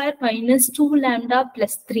lambda square minus 2 lambda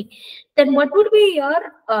plus 3. Then what would be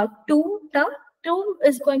your 2 term? 2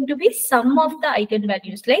 is going to be sum of the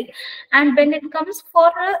eigenvalues, like, and when it comes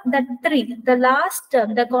for that 3, the last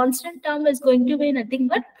term, the constant term is going to be nothing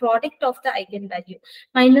but product of the eigenvalue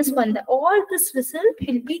minus 1. All this result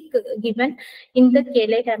will be given in the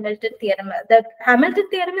Cayley-Hamilton theorem. The Hamilton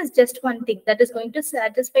theorem is just one thing that is going to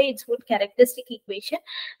satisfy its own characteristic equation.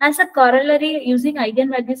 As a corollary, using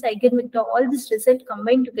eigenvalues, eigenvector, all this result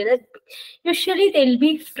combined together, usually they'll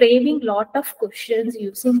be framing lot of questions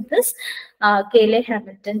using this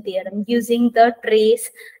Cayley-Hamilton theorem, using the trace.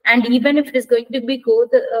 And even if it is going to be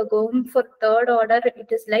going for third order, it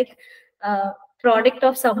is like product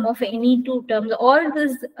of sum of any 2 terms. All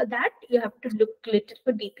this, that you have to look little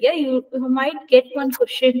bit deeper. You might get one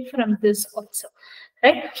question from this also,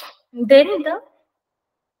 right? Then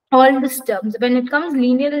all these terms, when it comes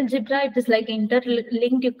linear algebra, it is like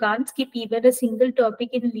interlinked. You can't skip even a single topic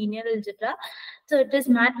in linear algebra. So it is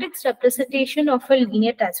matrix representation of a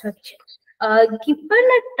linear transformation. Given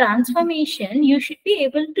a transformation, you should be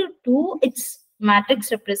able to do its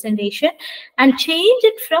matrix representation and change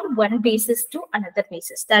it from one basis to another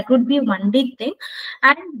basis. That would be one big thing.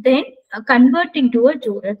 And then convert into a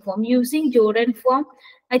Jordan form. Using Jordan form,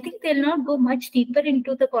 I think they'll not go much deeper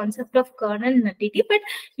into the concept of kernel nullity, but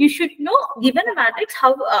you should know, given a matrix,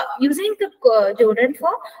 how using the Jordan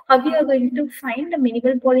form, how you are going to find a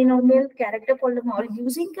minimal polynomial, character polynomial, or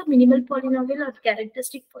using a minimal polynomial or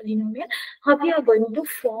characteristic polynomial, how you are going to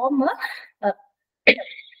form a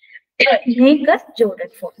make a Jordan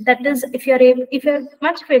form. That is, if you're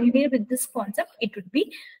much familiar with this concept, it would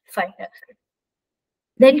be fine.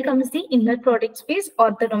 Then comes the inner product space,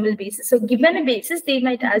 orthonormal basis. So given a basis, they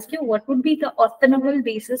might ask you what would be the orthonormal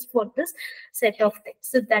basis for this set of things.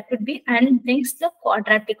 So that would be, and next the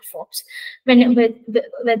quadratic forms.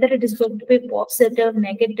 Whether it is going to be positive,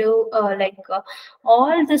 negative,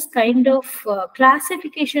 all this kind of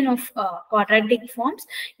classification of quadratic forms,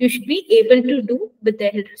 you should be able to do with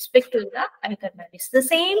respect to the eigenvalues. The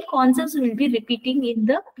same concepts will be repeating in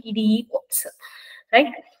the PDE also,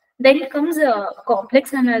 right? Then comes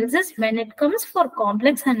complex analysis. When it comes for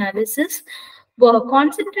complex analysis, we'll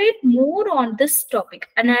concentrate more on this topic: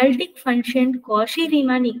 analytic function,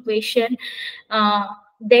 Cauchy-Riemann equation.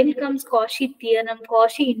 Then comes Cauchy theorem,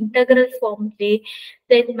 Cauchy integral formulae,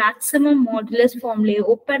 then maximum modulus formulae,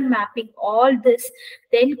 open mapping, all this.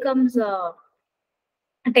 Then comes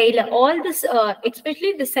Taylor. All this,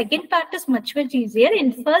 especially the second part is much easier.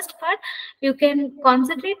 In first part, you can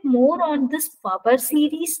concentrate more on this power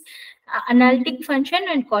series, analytic function,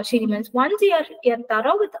 and Cauchy-Riemann. Once you're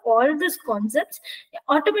thorough with all these concepts,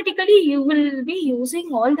 automatically you will be using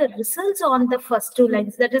all the results on the first two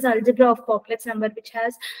lines. That is algebra of complex number, which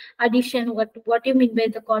has addition, what you mean by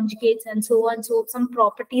the conjugates, and so on. So some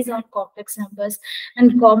properties on complex numbers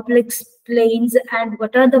and complex planes, and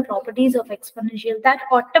what are the properties of exponential. That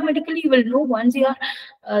automatically you will know once you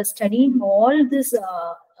are studying all this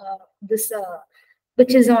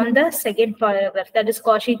which is on the second paragraph, that is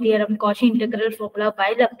Cauchy theorem, Cauchy integral formula,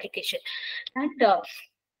 while application. And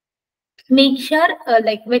make sure,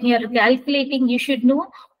 like when you're calculating, you should know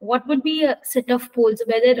what would be a set of poles,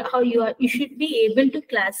 whether how you should be able to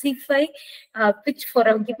classify which, for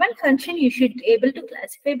a given function, you should be able to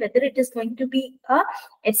classify whether it is going to be a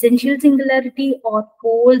essential singularity or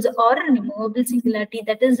poles or an immovable singularity.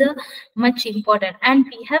 That is a much important. And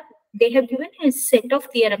they have given a set of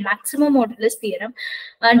theorem, maximum modulus theorem,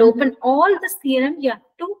 and open all this theorem, you have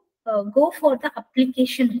to go for the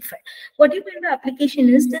application of it. What you mean by application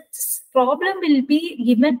is that this problem will be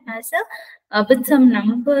given as a with some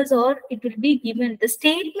numbers, or it will be given, the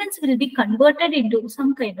statements will be converted into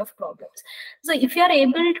some kind of problems. So if you are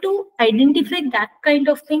able to identify that kind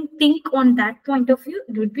of thing, think on that point of view,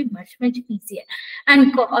 it would be much easier.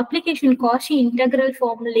 And application, Cauchy integral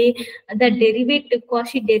formulae, the derivative,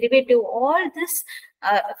 Cauchy derivative, all this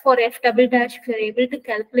for f double dash, if you're able to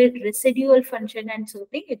calculate residual function and so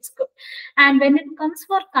thing, it's good. And when it comes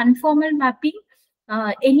for conformal mapping,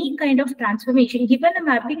 any kind of transformation, given a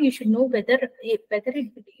mapping, you should know whether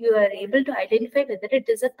you are able to identify whether it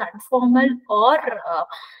is a conformal or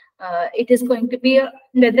it is going to be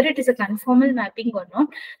whether it is a conformal mapping or not.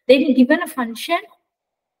 Then given a function,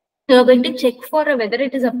 you are going to check for whether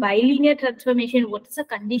it is a bilinear transformation. What is the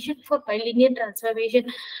condition for bilinear transformation?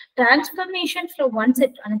 Transformation from one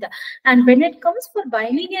set to another. And when it comes for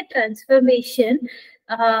bilinear transformation,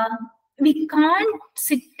 we can't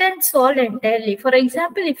sit and solve entirely. For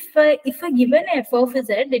example, if a given f of z,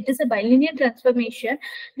 it is a bilinear transformation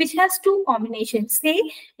which has two combinations. Say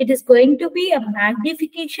it is going to be a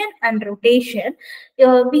magnification and rotation.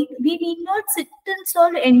 We need not sit and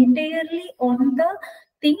solve entirely on the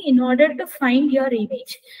thing in order to find your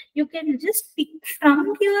image. You can just pick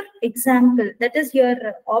from your example, that is your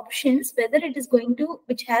options, whether it is going to,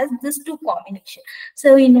 which has this two combination.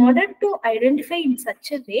 So in order to identify in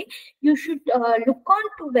such a way, you should look on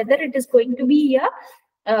to whether it is going to be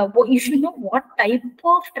you should know what type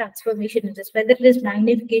of transformation it is, whether it is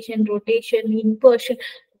magnification, rotation, inversion,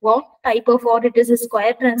 what type of, or it is a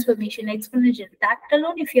square transformation, exponential. That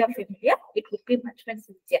alone, if you are familiar, it would be much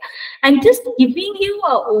easier. I'm just giving you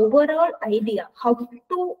an overall idea how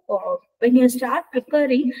to, when you start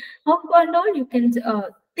preparing, how and all you can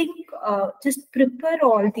think, just prepare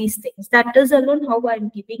all these things. That is alone how I'm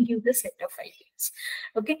giving you the set of ideas.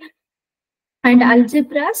 Okay. And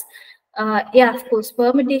algebras, yeah, of course,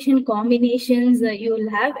 permutation, combinations you will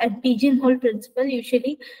have, and pigeonhole principle.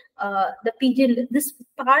 Usually, this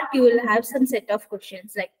part you will have some set of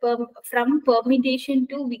questions like from permutation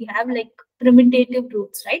to we have like primitive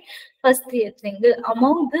roots, right? First three thing.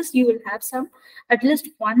 Among this, you will have some at least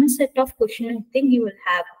one set of question. I think you will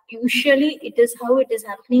have. Usually, it is how it is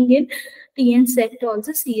happening in TNSET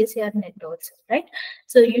also, CSIR NET also, right?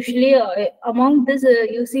 So usually among this,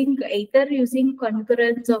 using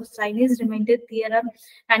concurrence of Chinese remainder theorem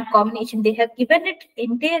and combination, they have given it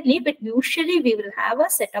entirely, but usually we will have a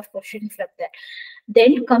set of questions from there.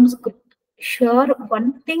 Then comes group. Sure,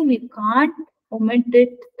 one thing we can't omit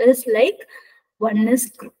it is like one is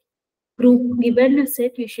group. Given a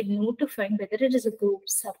set, you should know to find whether it is a group,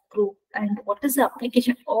 subgroup, and what is the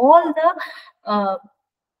application. All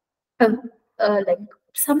the like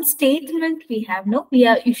some statement we have, no,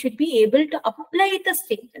 you should be able to apply the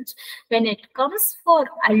statements. When it comes for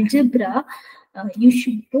algebra, you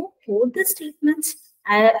should know both the statements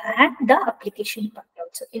and the application part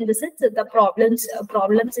also, in the sense that the problems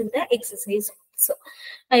in the exercise also.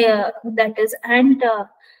 That is, and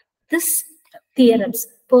this theorems,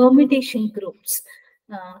 permutation groups,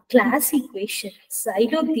 class equation,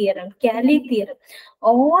 Silo theorem, Cayley theorem,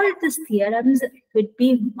 all these theorems would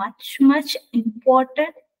be much important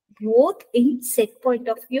both in set point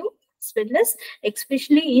of view as well as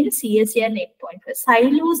especially in CSIR net point.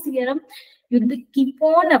 Silo's theorem, you'll be keep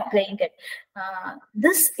on applying it.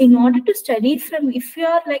 This in order to study from, if you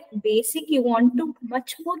are like basic, you want to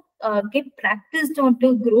much more get practiced on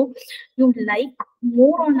to grow, you like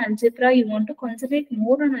more on algebra, you want to concentrate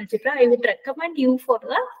more on algebra, I would recommend you for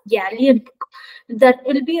the Galleon book. That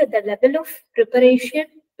will be at the level of preparation.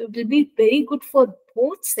 It will be very good for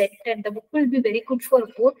both set, and the book will be very good for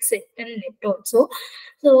both set and net also.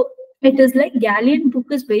 So it is like Galleon book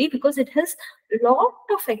is very, because it has lot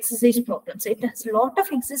of exercise problems. It has lot of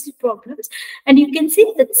exercise problems, and you can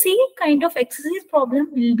see the same kind of exercise problem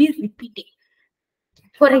will be repeating.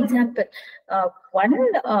 For example,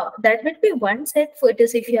 that would be one set for it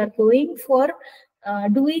is, if you are going for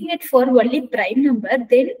doing it for only prime number,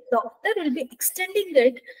 then the author will be extending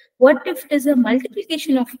it. What if it is a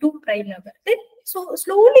multiplication of two prime number? Then so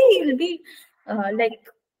slowly you will be like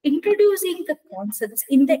introducing the concepts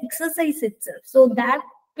in the exercise itself. So that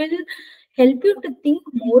will help you to think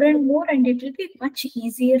more and more, and it will be much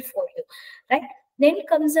easier for you, right? Then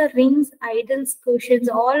comes the rings, idols, quotients,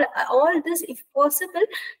 all this, if possible,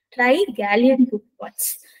 try Galleon book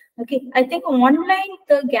once. Okay, I think online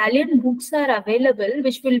the Galleon books are available,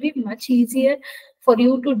 which will be much easier for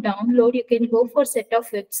you to download. You can go for set of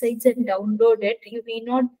websites and download it. You may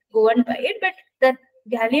not go and buy it, but that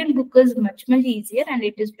Galleon book is much easier, and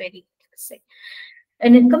it is very interesting.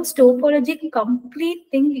 And it comes topology, complete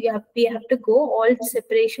thing. We have to go all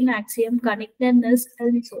separation, axiom, connectedness,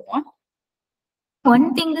 and so on.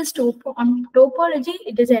 One thing is on topology,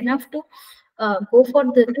 it is enough to go for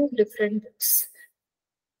the two different books.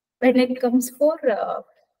 When it comes for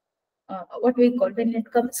what we call, when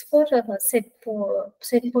it comes for set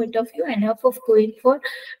point of view, enough of going for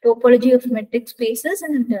topology of metric spaces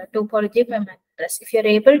and topology of a matrix. If you're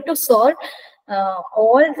able to solve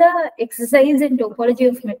all the exercise in topology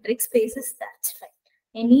of metric spaces, that's fine.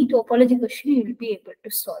 Any topology question you will be able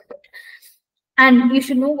to solve it. And you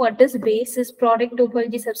should know what is basis, product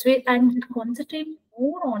topology, substrate, and concentrate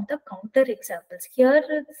more on the counter examples. Here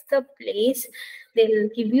is the place they'll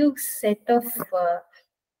give you set of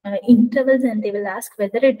intervals, and they will ask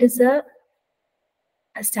whether it is a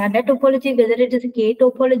standard topology, whether it is a K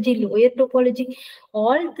topology, lower topology,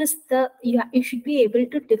 all this, you should be able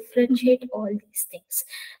to differentiate all these things.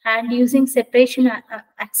 And using separation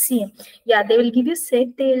axiom, yeah, they will give you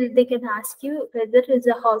set, they can ask you whether it is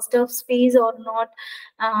a Hausdorff space or not,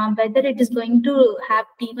 whether it is going to have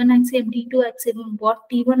T1 axiom, T2 axiom, what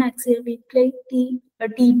T1 axiom implies,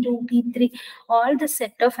 T2, T3, all the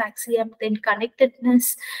set of axiom, then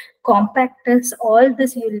connectedness, compactness, all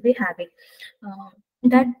this you will be having.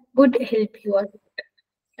 That would help you out,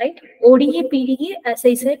 right? ODE, PDE, as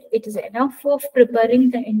I said, it is enough of preparing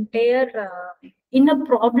the entire in a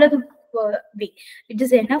problem way. It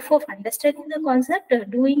is enough of understanding the concept,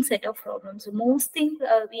 doing set of problems. Most thing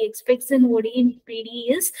we expect in ODE and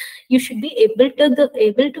PDE is you should be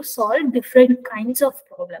able to solve different kinds of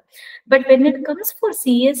problem. But when it comes for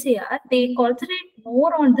CSIR, they concentrate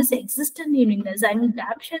more on this existent uniqueness. I'm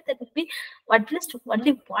damn sure that will be at least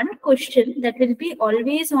only one question that will be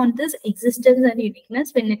always on this existence and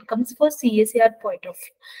uniqueness when it comes for CSIR point of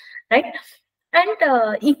view, right?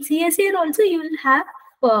 And in CSIR also you will have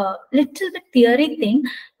little bit theory thing.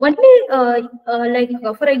 Only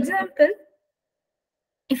for example,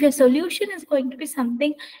 if your solution is going to be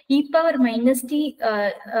something e power minus t,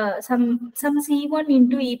 some c1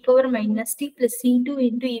 into e power minus t plus c2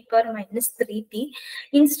 into e power minus 3t,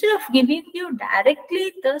 instead of giving you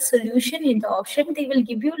directly the solution in the option, they will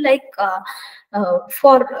give you like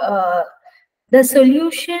for the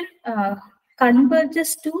solution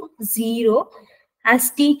converges to 0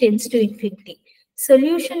 as t tends to infinity.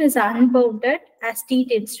 Solution is unbounded as t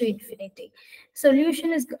tends to infinity.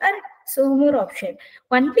 Solution is, and so more option.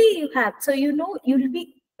 Only you have, so you know, you'll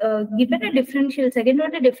be given a second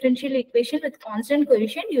order differential equation with constant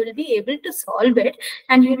coefficient, you will be able to solve it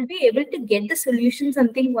and you will be able to get the solution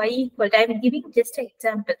something y equal to, I am giving just an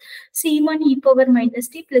example, c1 e power minus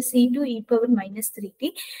t plus c2 e power minus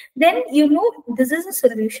 3t. Then you know this is a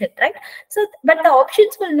solution, right? So, but the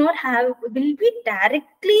options will be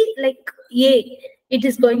directly like a. It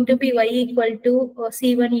is going to be y equal to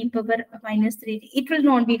c1 e power minus 3t. It will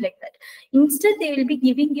not be like that. Instead, they will be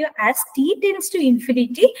giving you as t tends to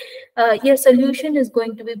infinity, your solution is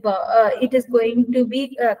going to be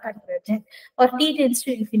convergent, or t tends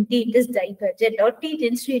to infinity, it is divergent, or t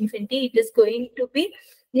tends to infinity, it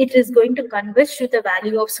is going to converge to the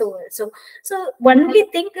value of so and so. So only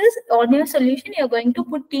thing is, on your solution, you're going to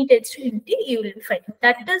put t tends to infinity, you will find.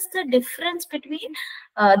 That is the difference between,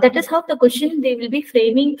 that is how the question they will be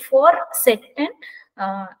framing for set and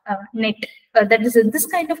net. That is, this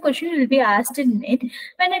kind of question will be asked in net.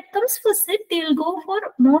 When it comes for set, they will go for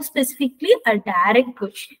more specifically a direct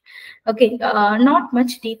question. Okay, not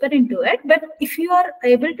much deeper into it, but if you are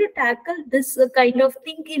able to tackle this kind of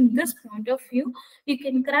thing in this point of view, you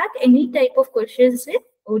can crack any type of questions in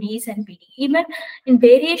ODEs and PD. Even in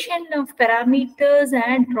variation of parameters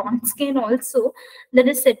and Wronskian also, there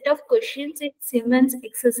is set of questions in Siemens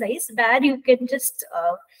exercise where you can just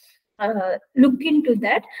look into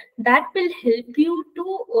that. That will help you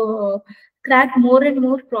to crack more and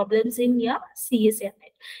more problems in your CSIR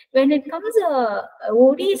net. When it comes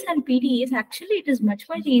ODs and PDs, actually it is much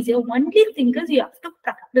easier. Only thing is you have to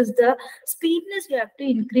practice the speedness. You have to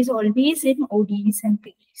increase always in ODs and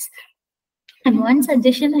PDs. And one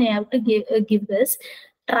suggestion I have to give is,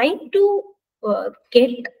 try to get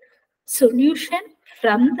solution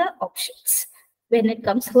from the options when it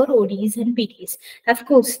comes for ODs and PDs. Of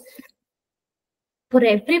course, for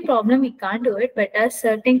every problem we can't do it, but as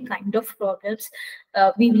certain kind of problems,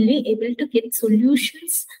 we will be able to get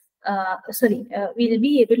solutions. We will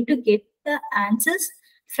be able to get the answers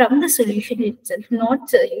from the solution itself, not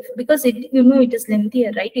because it is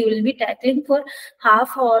lengthier, right? You will be tackling for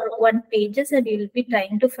half or 1 pages and you will be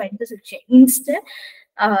trying to find the solution. Instead,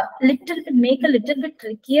 make a little bit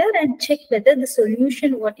trickier and check whether the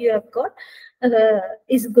solution what you have got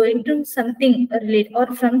is going to something relate, or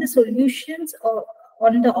from the solutions or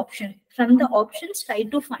on the option. From the options, try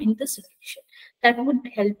to find the solution. That would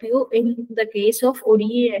help you in the case of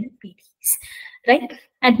ODE and PDs, right?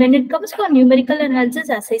 And when it comes for numerical analysis,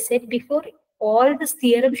 as I said before, all this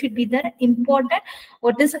theorem should be there. Important,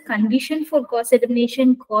 what is the condition for Gauss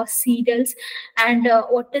elimination, Gauss seedles, and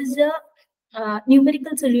what is the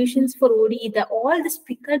numerical solutions for ODE. All this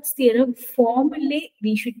Picard's theorem formulae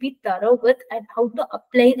we should be thorough with, and how to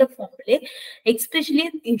apply the formulae.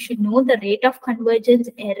 Especially, you should know the rate of convergence,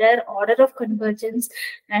 error, order of convergence,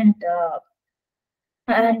 and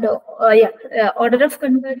order of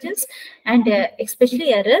convergence, and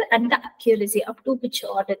especially error and the accuracy, up to which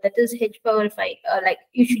order, that is h power 5. Like,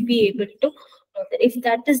 you should be able to know that. If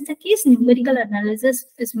that is the case, numerical analysis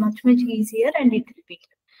is much easier and it will be.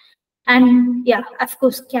 And yeah, of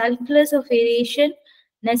course, calculus of variation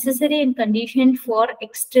necessary and condition for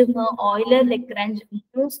extrema, Euler, Lagrange.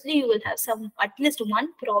 Mostly you will have at least one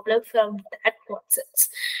problem from that concepts.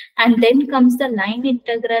 And then comes the line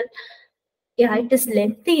integral. Yeah, it is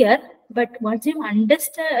lengthier, but once you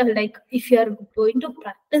understand, like if you are going to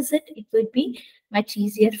practice it, it will be much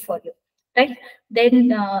easier for you, right?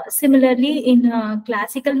 Then similarly in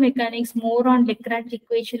classical mechanics, more on Lagrange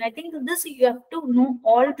equation. I think this you have to know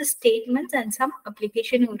all the statements and some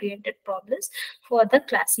application oriented problems for the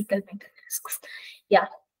classical mechanics. Yeah,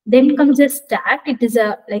 then comes a stat. It is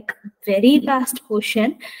a very vast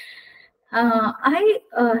question. I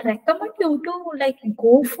recommend you to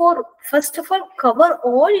go for, first of all, cover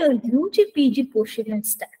all your UG PG portion in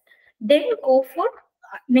stat. Then go for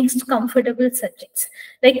next comfortable subjects.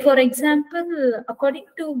 Like for example, according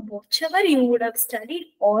to whatever you would have studied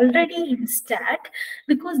already in stat,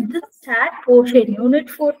 because this stat portion, unit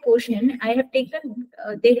 4 portion, I have taken,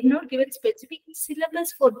 they have not given specific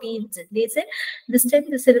syllabus for TNSET. They said this time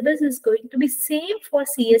the syllabus is going to be same for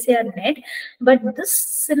CSIR NET, but this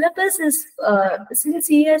syllabus is, since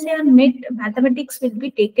CSIR NET mathematics will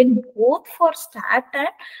be taken both for stat and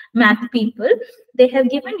math people, they have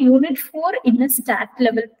given unit 4 in a stat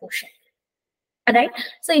level portion. Right.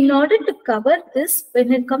 So in order to cover this,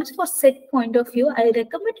 when it comes for set point of view, I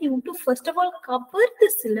recommend you to first of all cover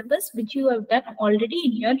the syllabus which you have done already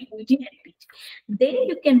in your UG and PG. Then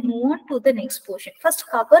you can move on to the next portion. First,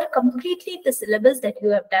 cover completely the syllabus that you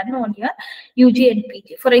have done on your UG and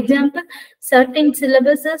PG. For example, certain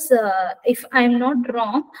syllabuses, if I am not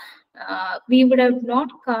wrong, we would have not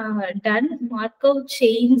done Markov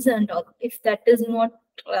chains and all if that is not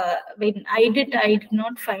when I did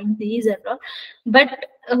not find these and all. But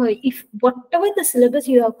if whatever the syllabus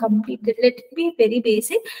you have completed, let it be very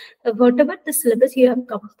basic. Whatever the syllabus you have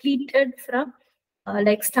completed from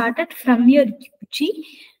like started from your UG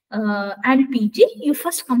and PG, you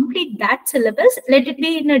first complete that syllabus. Let it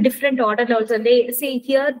be in a different order also. They say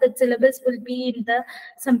here the syllabus will be in the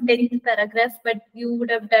some 10th paragraph, but you would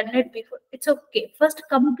have done it before. It's okay. First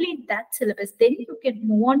complete that syllabus. Then you can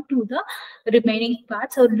move on to the remaining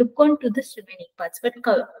parts or look on to this remaining parts. But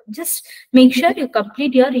just make sure you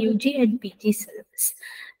complete your UG and PG syllabus,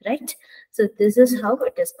 right? So this is how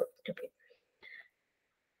it is going to be.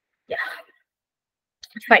 Yeah.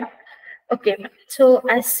 Fine. Okay. So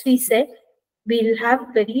as we said, we'll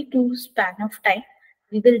have very two span of time.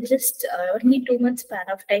 We will just only 2 months span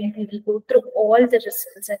of time. We will go through all the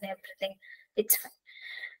results and everything. It's fine.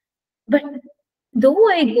 But though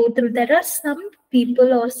I go through, there are some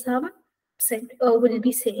people or some will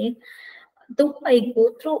be saying, though I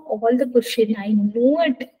go through all the question, I know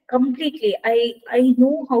it completely. I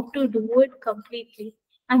know how to do it completely.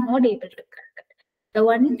 I'm not able to crack it. The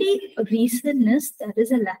only reason is there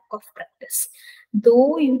is a lack of practice.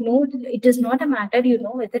 Though you know it is not a matter, you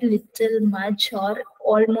know, whether little, much, or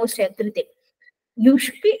almost everything. You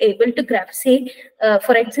should be able to grasp. Say,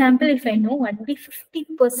 for example, if I know only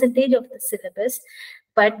 50% of the syllabus,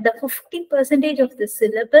 but the 50% of the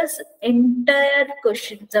syllabus, entire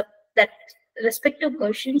questions of that respective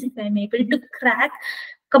questions, if I'm able to crack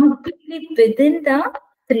completely within the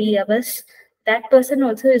 3 hours, that person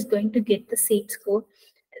also is going to get the same score.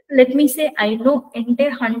 Let me say I know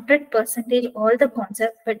entire 100% all the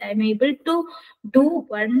concept, but I'm able to do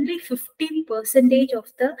only 50%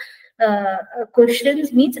 of the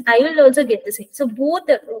questions, means I will also get the same. So both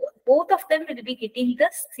of them will be getting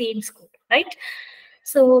the same score, right?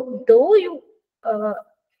 So though you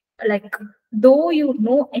though you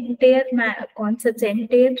know entire concepts,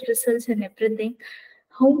 entire results and everything,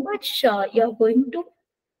 how much you're going to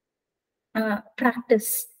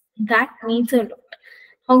practice, that needs a lot.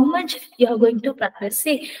 How much you are going to practice?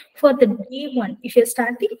 Say for the day one, if you're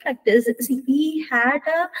starting practice, see, we had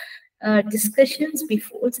a discussions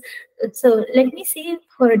before. So let me say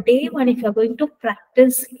for day one, if you're going to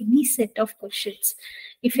practice any set of questions,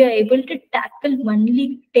 if you're able to tackle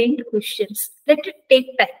only 10 questions, let it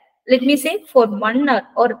take time. Let me say for 1 hour,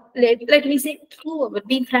 or let me say 2 hours.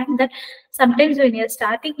 Be frank that sometimes when you're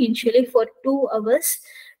starting initially for 2 hours,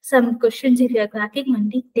 some questions, if you're cracking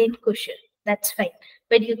only 10 questions, that's fine.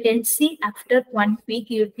 But you can see after 1 week,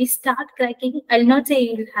 you'll be start cracking. I'll not say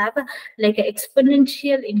you'll have like an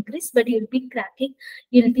exponential increase, but you'll be cracking.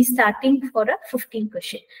 You'll be starting for a 15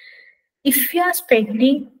 question. If you are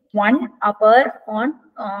spending 1 hour on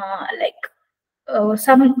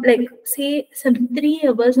some, like say some 3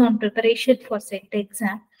 hours on preparation for set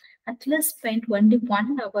exam, at least spend only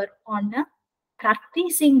 1 hour on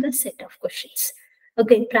practicing the set of questions.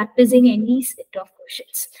 Okay, practicing any set of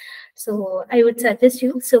questions. So I would suggest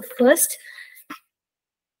you. So first,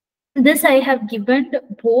 this I have given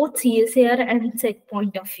both CSIR and set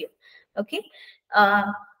point of view. Okay,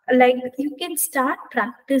 like you can start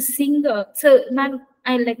practicing. So ma'am,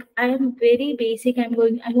 I am very basic. I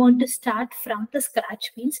want to start from the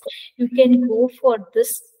scratch. Means you can go for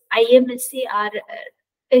this IMSC or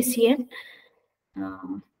SEN.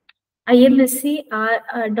 IMSC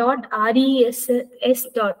dot RESS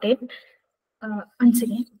dot in. Once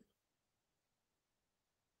again.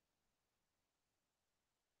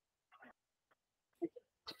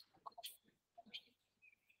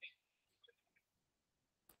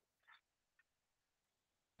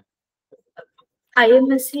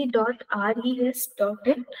 imsc.res.in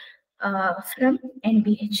from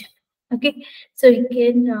NBH. Okay, so you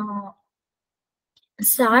can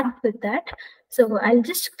start with that. So I'll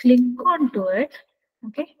just click onto it.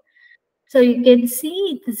 Okay, so you can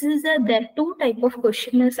see this is there are two type of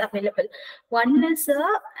questions available. One is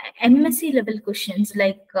MSc level questions,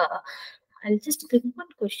 like I'll just click on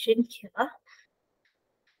question here,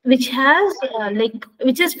 which has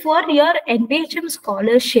which is for your NPHM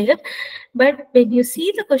scholarship. But when you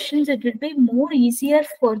see the questions, it will be more easier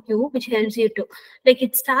for you, which helps you to, like,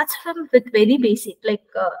 it starts from with very basic, like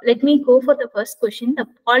let me go for the first question. The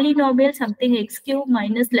polynomial something x cube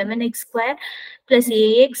minus 11x square plus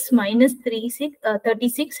ax minus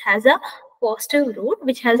 36 has a positive root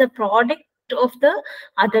which has a product of the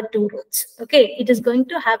other two roots. Okay, it is going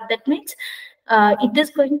to have, that means it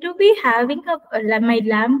is going to be having my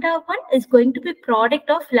lambda 1 is going to be product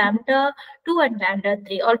of lambda 2 and lambda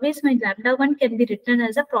 3. Always my lambda 1 can be written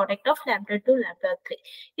as a product of lambda 2, lambda 3.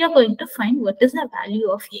 You are going to find what is the value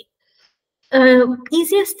of A.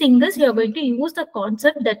 Easiest thing is you are going to use the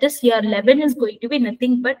concept that is your 11 is going to be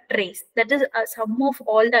nothing but trace. That is a sum of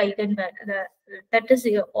all the that is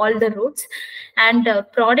all the roots, and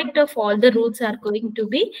product of all the roots are going to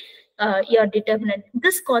be your determinant.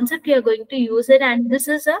 This concept you are going to use it, and this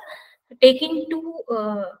is a taking two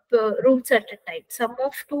roots at a time. Sum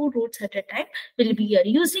of two roots at a time will be here.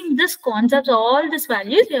 Using this concept, all these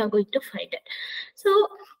values you are going to find it. So,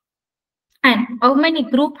 and how many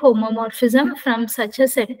group homomorphism from such a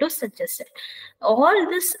set to such a set. All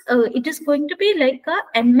this, it is going to be like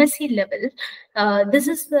a MSc level. This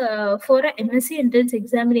is for a MSc entrance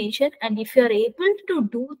examination, and if you are able to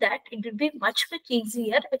do that, it will be much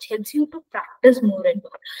easier, which helps you to practice more and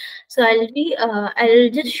more. So I'll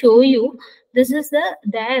just show you. This is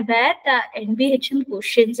where the NBHM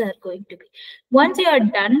questions are going to be. Once you are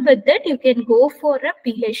done with it, you can go for a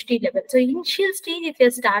PhD level. So initial stage, if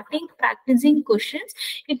you're starting practicing questions,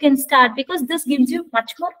 you can start, because this gives you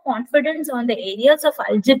much more confidence on the areas of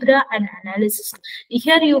algebra and analysis.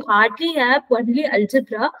 Here you hardly have only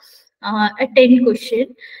algebra, a 10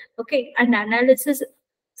 question, okay, and analysis.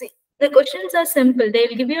 See, the questions are simple.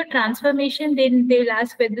 They'll give you a transformation, then they'll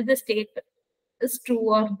ask whether the state is true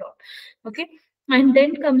or not. Okay, and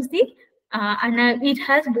then comes the it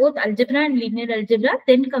has both algebra and linear algebra.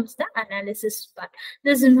 Then comes the analysis part.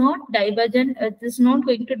 This is not divergent. This is not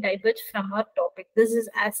going to diverge from our topic. This is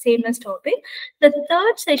as same as topic. The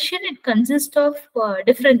third session, it consists of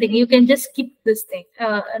different thing. You can just skip this thing.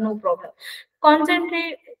 No problem.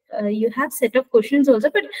 Concentrate. You have set of questions also,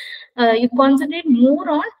 but you concentrate more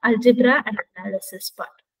on algebra and analysis part.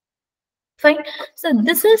 Fine. So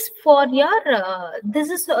this is for your this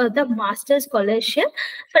is the master scholarship.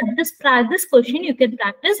 But this question you can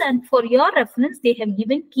practice, and for your reference, they have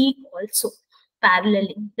given key also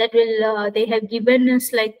parallelly. That will they have given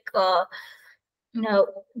us like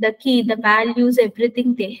the key, the values,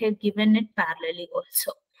 everything they have given it parallelly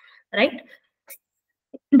also, right?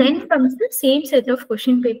 Then comes the same set of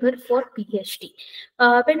question paper for PhD.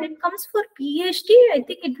 When it comes for PhD, I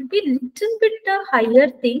think it will be a little bit a higher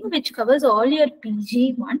thing, which covers all your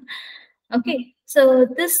PG one. Okay, so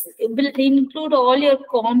this will include all your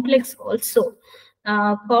complex also,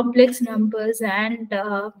 complex numbers, and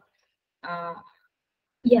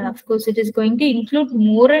yeah, of course, it is going to include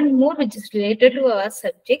more and more which is related to our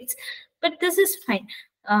subjects, but this is fine.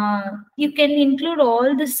 You can include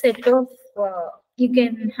all the set of you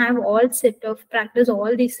can have all set of practice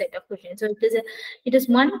all these set of questions. So it is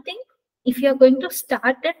one thing. If you are going to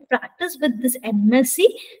start and practice with this MSc,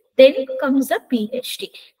 then comes the PhD.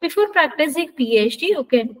 Before practicing PhD, you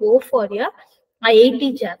can go for your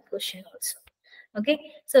IIT JAM question also. Okay,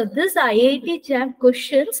 so this IIT JAM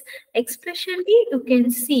questions, especially you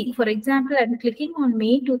can see, for example, I'm clicking on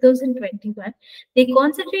May 2021. They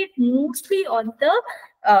concentrate mostly on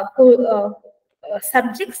the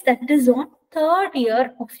subjects that is on third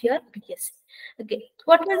year of your BSc. Okay,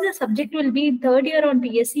 what was the subject will be third year on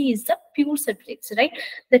BSc is the pure subjects, right?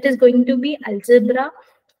 That is going to be algebra,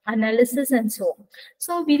 analysis, and so on.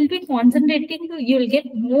 So we'll be concentrating, you'll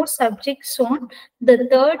get more subjects on the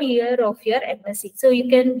third year of your MSc. So you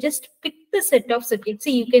can just pick the set of subjects.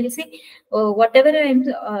 See, you can see whatever I'm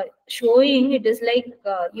showing, it is like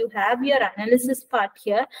you have your analysis part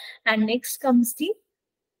here, and next comes the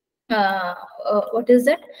what is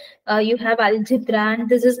that? You have algebra, and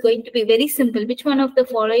this is going to be very simple. Which one of the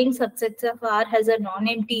following subsets of R has a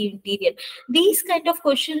non-empty interior? These kind of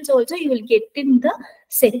questions also you will get in the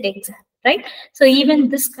set exam, right? So even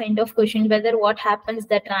this kind of question, whether what happens,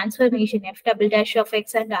 the transformation f double dash of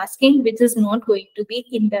x, and asking which is not going to be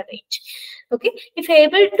in the range. Okay, if you're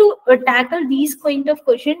able to tackle these kind of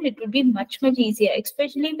questions, it will be much easier,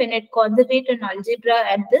 especially when it concentrates on algebra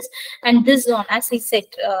and this zone. As I said,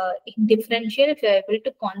 in differential, if you're able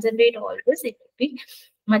to concentrate all this, it will be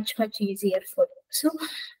much easier for you. So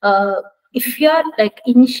if you are like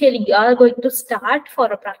initially you are going to start for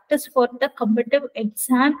a practice for the competitive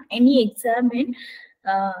exam, any exam in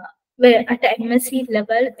where at MSc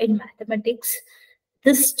level in mathematics,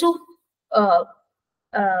 this too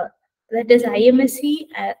that is IMSc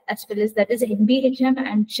as well as that is NBHM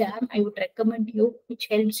and JAM, I would recommend you, which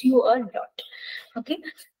helps you a lot. Okay,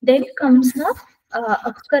 then comes the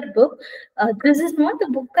Akkar book. This is not the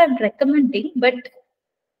book I'm recommending, but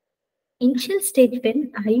initial stage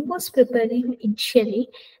when I was preparing initially,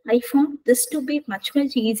 I found this to be much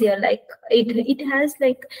easier. Like it has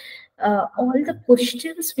like all the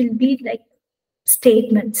questions will be like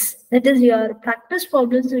statements. That is, your practice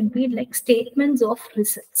problems would be like statements of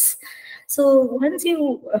results. So once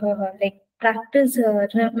you like practice,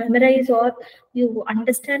 memorize, or you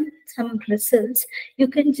understand some results, you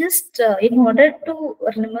can just in order to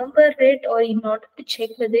remember it, or in order to check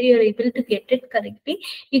whether you're able to get it correctly,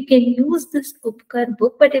 you can use this Upkar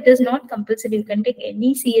book, but it is not compulsory. You can take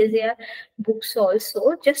any CSIR books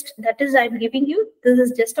also. Just that is, I'm giving you, this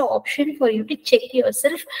is just an option for you to check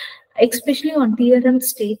yourself, especially on theorem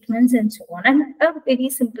statements and so on, and very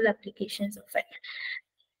simple applications of it.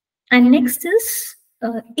 And next is,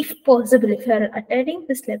 if possible, if you are attending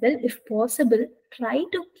this level, if possible, try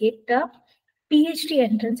to get a PhD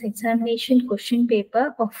entrance examination question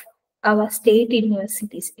paper of our state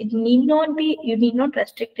universities. It need not be, you need not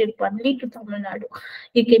restrict it only to Tamil Nadu.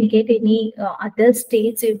 You can get any other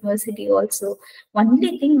states university also.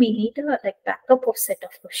 Only thing, we need a like backup of set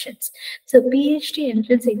of questions. So PhD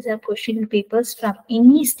entrance exam question papers from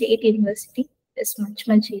any state university is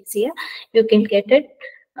much easier. You can get it.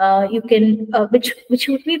 You can which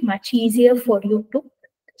would be much easier for you to.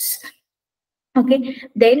 Okay,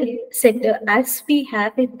 then set, as we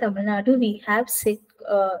have in Tamil Nadu, we have set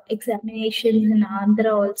examinations in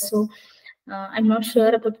Andhra also. I'm not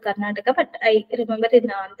sure about Karnataka, but I remember in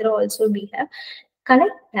Andhra also we have.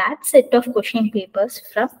 Collect that set of question papers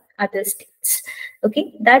from other states.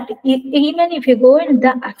 Okay, that even if you go in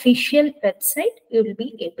the official website, you will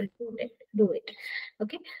be able to do it.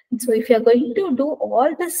 Okay, so if you are going to do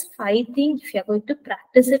all this 5 things, if you are going to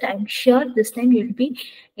practice it, I'm sure this time you will be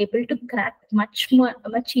able to crack much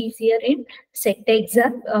easier in set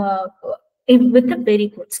exam with a very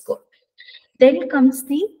good score. Then comes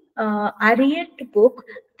the Ariat book.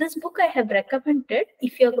 This book I have recommended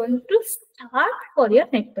if you're going to start for your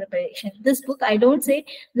NET preparation. This book, I don't say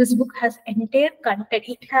this book has entire content.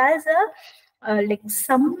 It has a like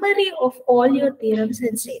summary of all your theorems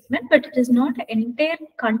and statement, but it is not entire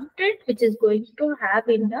content which is going to have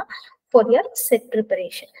in the for your set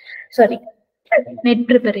preparation. Sorry, NET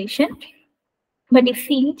preparation. But if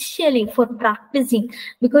initially for practicing,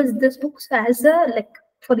 because this book has a like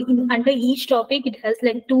for under each topic, it has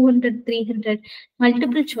like 200, 300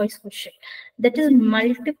 multiple choice question. That is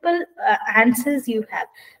multiple answers you have.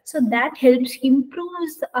 So that helps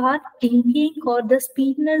improves our thinking, or the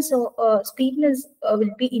speedness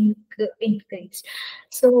will be increased.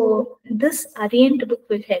 So this Orient book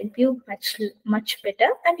will help you much better.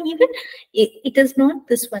 And even it is not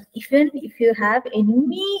this one. Even if you have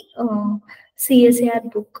any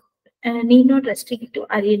CSIR book, need not restrict it to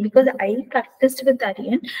Aryan, because I practiced with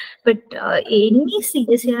Aryan, but any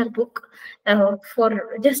CSIR book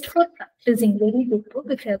for just for practicing, very good book.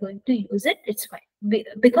 If you are going to use it, it's fine,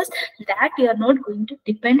 because that you are not going to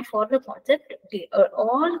depend for the concept.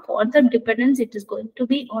 All concept dependence, it is going to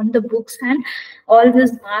be on the books and all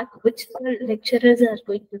this mark which the lecturers are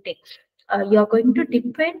going to take. You are going to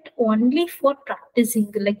depend only for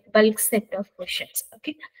practicing like bulk set of questions.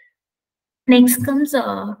 Okay. Next comes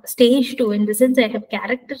stage 2. In the sense, I have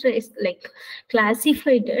characterized, like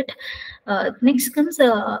classified it. Next comes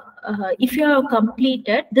if you have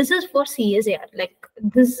completed, this is for CSIR. Like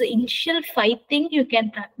this initial 5 thing you can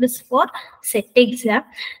practice for set exam,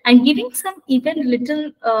 and giving some even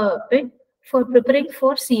little bit for preparing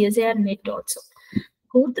for CSIR NET also.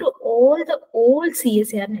 Go through all the old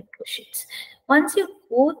CSIR NET questions. Once you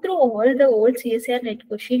go through all the old CSIR NET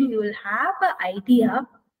questions, you will have an idea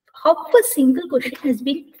how a single question has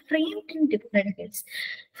been framed in different ways.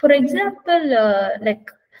 For example,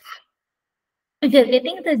 like if you're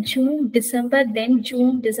getting the June, December, then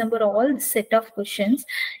June, December, all set of questions,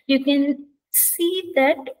 you can see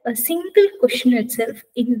that a single question itself,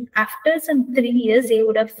 in after some 3 years, they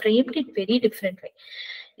would have framed it very different way.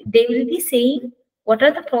 They will be saying, what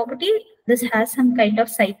are the properties? This has some kind of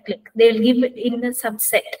cyclic. They will give it in a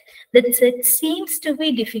subset. That set seems to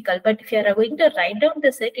be difficult, but if you are going to write down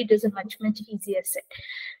the set, it is a much easier set.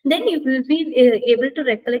 Then you will be able to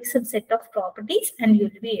recollect some set of properties, and you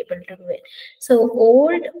will be able to do it. So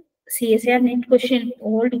old CSIR NET question,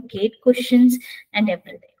 old GATE questions, and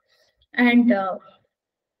everything. And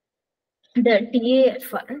the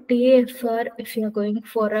TAFR, if you are going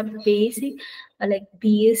for a basic like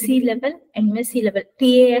BSc level, MSc level,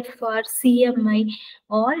 TAFR, CMI,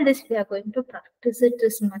 all this we are going to practice. It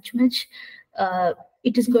is much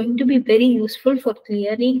it is going to be very useful for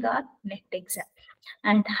clearing our NET exam.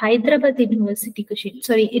 And Hyderabad University question,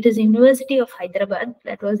 sorry, it is University of Hyderabad,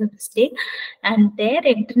 that was a mistake, and their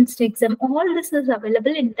entrance exam, all this is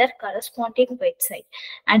available in their corresponding website.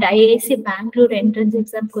 And IISc Bangalore entrance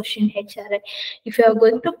exam question, HRI, if you are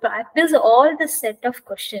going to practice all the set of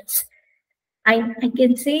questions, I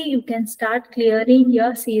can say you can start clearing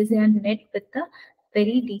your CSIR net with a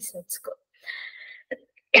very decent score.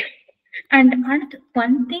 And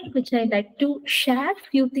one thing which I like to share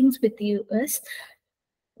few things with you is,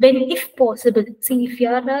 when if possible, see, if you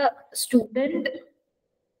are a student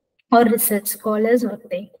or research scholars or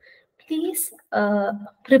thing, please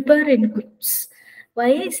prepare in groups.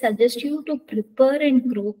 Why I suggest you to prepare in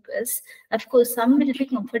group is, of course, some will be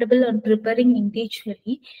comfortable on preparing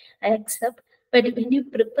individually, I accept, but when you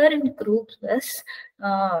prepare in groups is,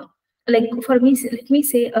 like for me, let me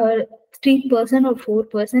say, 3% or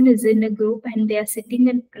 4% is in a group and they are sitting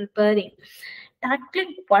and preparing.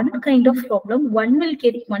 Tackling one kind of problem, one will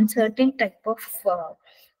get one certain type of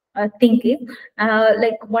thinking.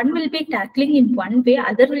 Like one will be tackling in one way,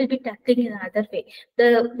 other will be tackling in another way.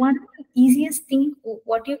 The one easiest thing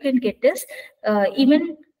what you can get is,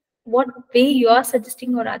 even what way you are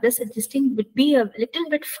suggesting or other suggesting would be a little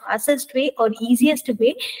bit fastest way or easiest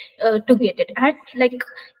way to get it. And like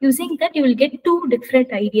using that, you will get two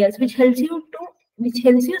different ideas, which helps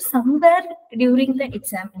you somewhere during the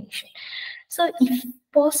examination. So, if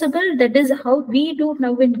possible, that is how we do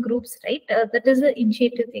now in groups, right? That is the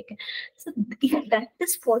initiative taken. So, if that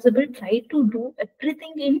is possible, try to do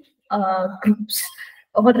everything in groups,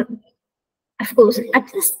 or of course,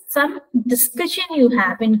 at least some discussion you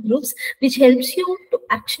have in groups, which helps you to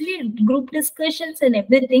actually group discussions and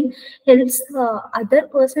everything helps other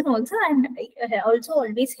person also, and also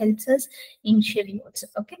always helps us initially also.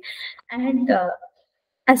 Okay, and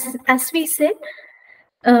as we said,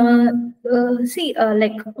 see,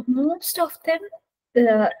 like most of them,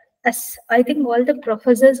 uh, as I think all the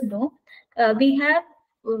professors know, we have,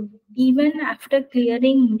 even after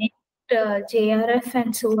clearing NET, JRF,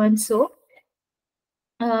 and so and so,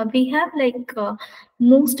 we have like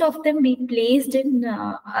most of them we placed in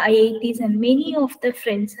IITs, and many of the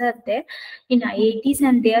friends are there in IITs,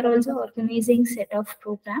 and they are also organizing set of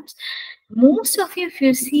programs. Most of you, if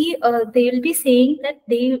you see, they will be saying that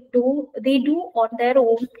they do on their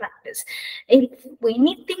own practice. If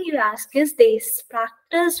anything you ask is, they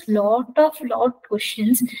practice lot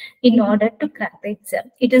questions in order to crack the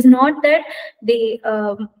exam. It is not that they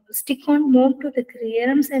stick on more to the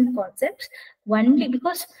theorems and concepts only,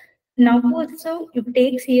 because now also you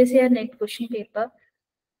take CSIR net question paper,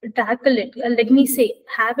 tackle it. Let me say,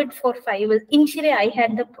 have it for 5 hours. Initially, I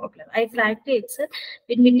had the problem. I frankly accept,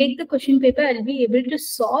 when we take the question paper, I'll be able to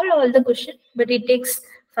solve all the question, but it takes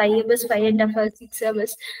 5 hours, 5.5 hours, 6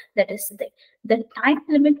 hours. That is the time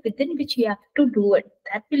limit within which you have to do it.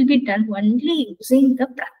 That will be done only using the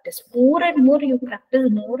practice. More and more you practice,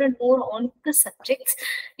 more and more on the subjects,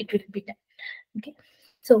 it will be done. Okay.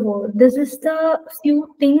 So this is the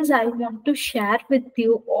few things I want to share with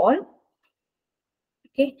you all.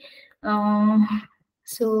 Okay.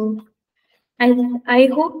 So I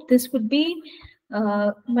hope this would be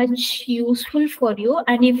much useful for you.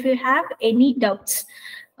 And if you have any doubts,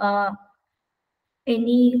 uh,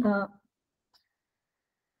 any uh,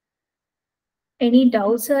 any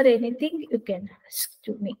doubts or anything, you can ask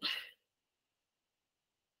to me.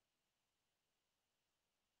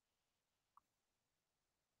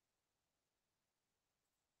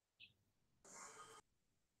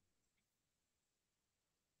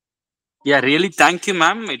 Yeah, really, thank you,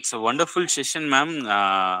 ma'am. It's a wonderful session, ma'am.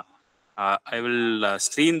 I will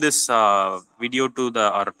stream this video to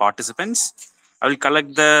our participants. I will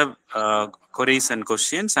collect the queries and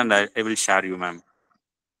questions, and I will share you, ma'am.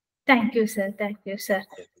 Thank you, sir. Thank you, sir.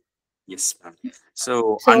 Yes, ma'am.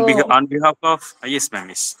 So, So on behalf of yes, ma'am.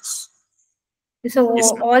 Yes, So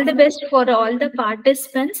yes, ma'am. all the best for all the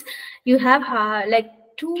participants. You have like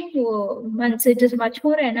 2 months. It is much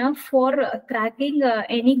more enough for cracking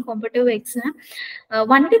any competitive exam.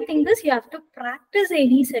 Only thing is you have to practice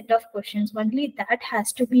any set of questions. Only that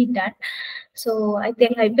has to be done. So I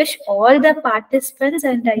think I wish all the participants,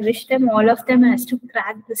 and I wish them, all of them, has to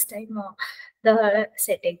crack this time the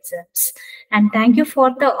set exams. And thank you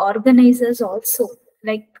for the organizers also,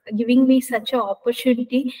 like giving me such an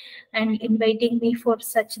opportunity and inviting me for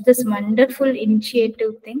such this wonderful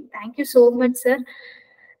initiative thing. Thank you so much, sir.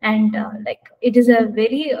 And like it is a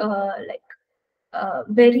very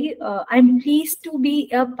I'm pleased to be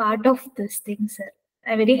a part of this thing, sir.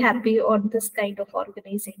 I'm very happy on this kind of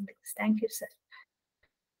organizing things. Thank you, sir.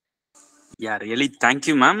 Yeah, really, thank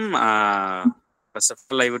you, ma'am. First of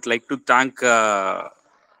all, I would like to thank our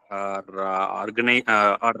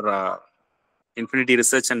Infinity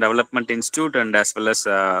Research and Development Institute, and as well as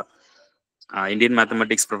Indian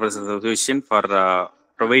Mathematics Professors Association for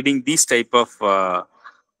providing these type of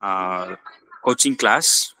coaching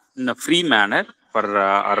class in a free manner for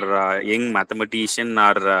our young mathematician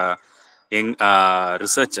or young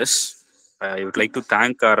researchers. I would like to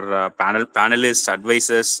thank our panelists,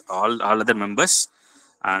 advisors, all other members,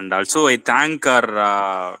 and also I thank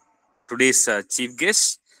our today's chief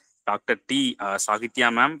guest, Dr. T.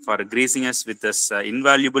 Sagithya ma'am, for gracing us with this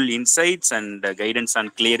invaluable insights and guidance on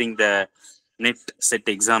clearing the net set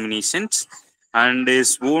examinations, and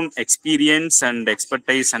his own experience and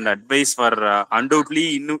expertise and advice for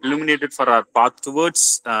undoubtedly illuminated for our path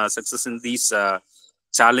towards success in these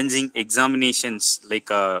challenging examinations like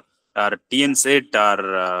our TNSET.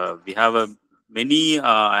 We have many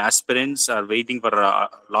aspirants are waiting for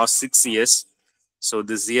last 6 years. So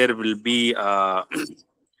this year will be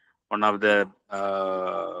one of the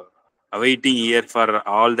awaiting year for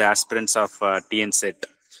all the aspirants of TNSET.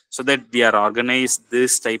 So that we are organized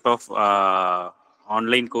this type of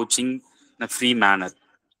online coaching in a free manner.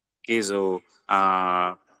 Okay, so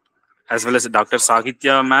as well as Dr.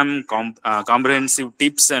 Sagithya ma'am, comprehensive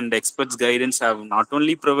tips and experts guidance have not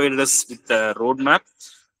only provided us with the roadmap,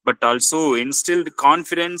 but also instilled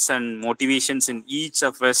confidence and motivations in each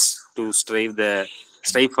of us to strive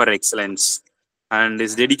for excellence. And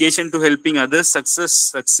his dedication to helping others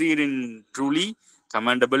succeed in truly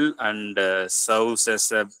commendable and serves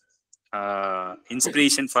as a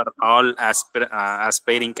inspiration for all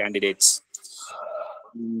aspiring candidates.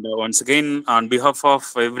 And once again, on behalf of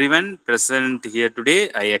everyone present here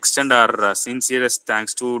today, I extend our sincerest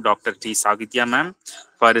thanks to Dr. T. Sagithya ma'am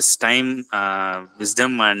for his time,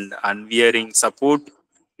 wisdom, and unwearying support.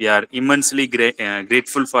 We are immensely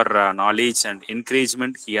grateful for knowledge and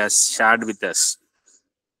encouragement he has shared with us,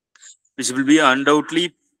 which will be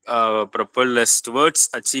undoubtedly propel us towards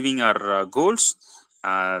achieving our goals.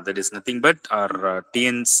 That is nothing but our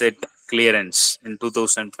TNSET clearance in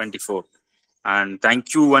 2024. And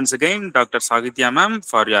thank you once again, Dr. Sagithya ma'am,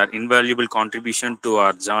 for your invaluable contribution to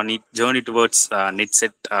our journey towards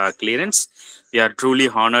NetSet clearance. We are truly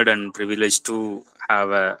honored and privileged to have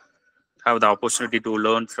the opportunity to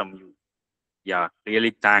learn from you. Yeah,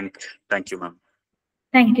 really thank you, ma'am.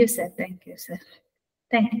 Thank you, sir. Thank you, sir.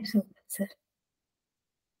 Thank you so much, sir.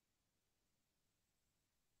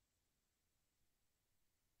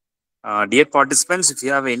 Dear participants, if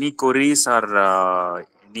you have any queries or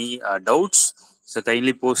any doubts, so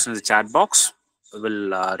kindly post in the chat box. We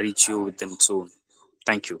will reach you within soon.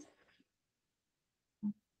 Thank you.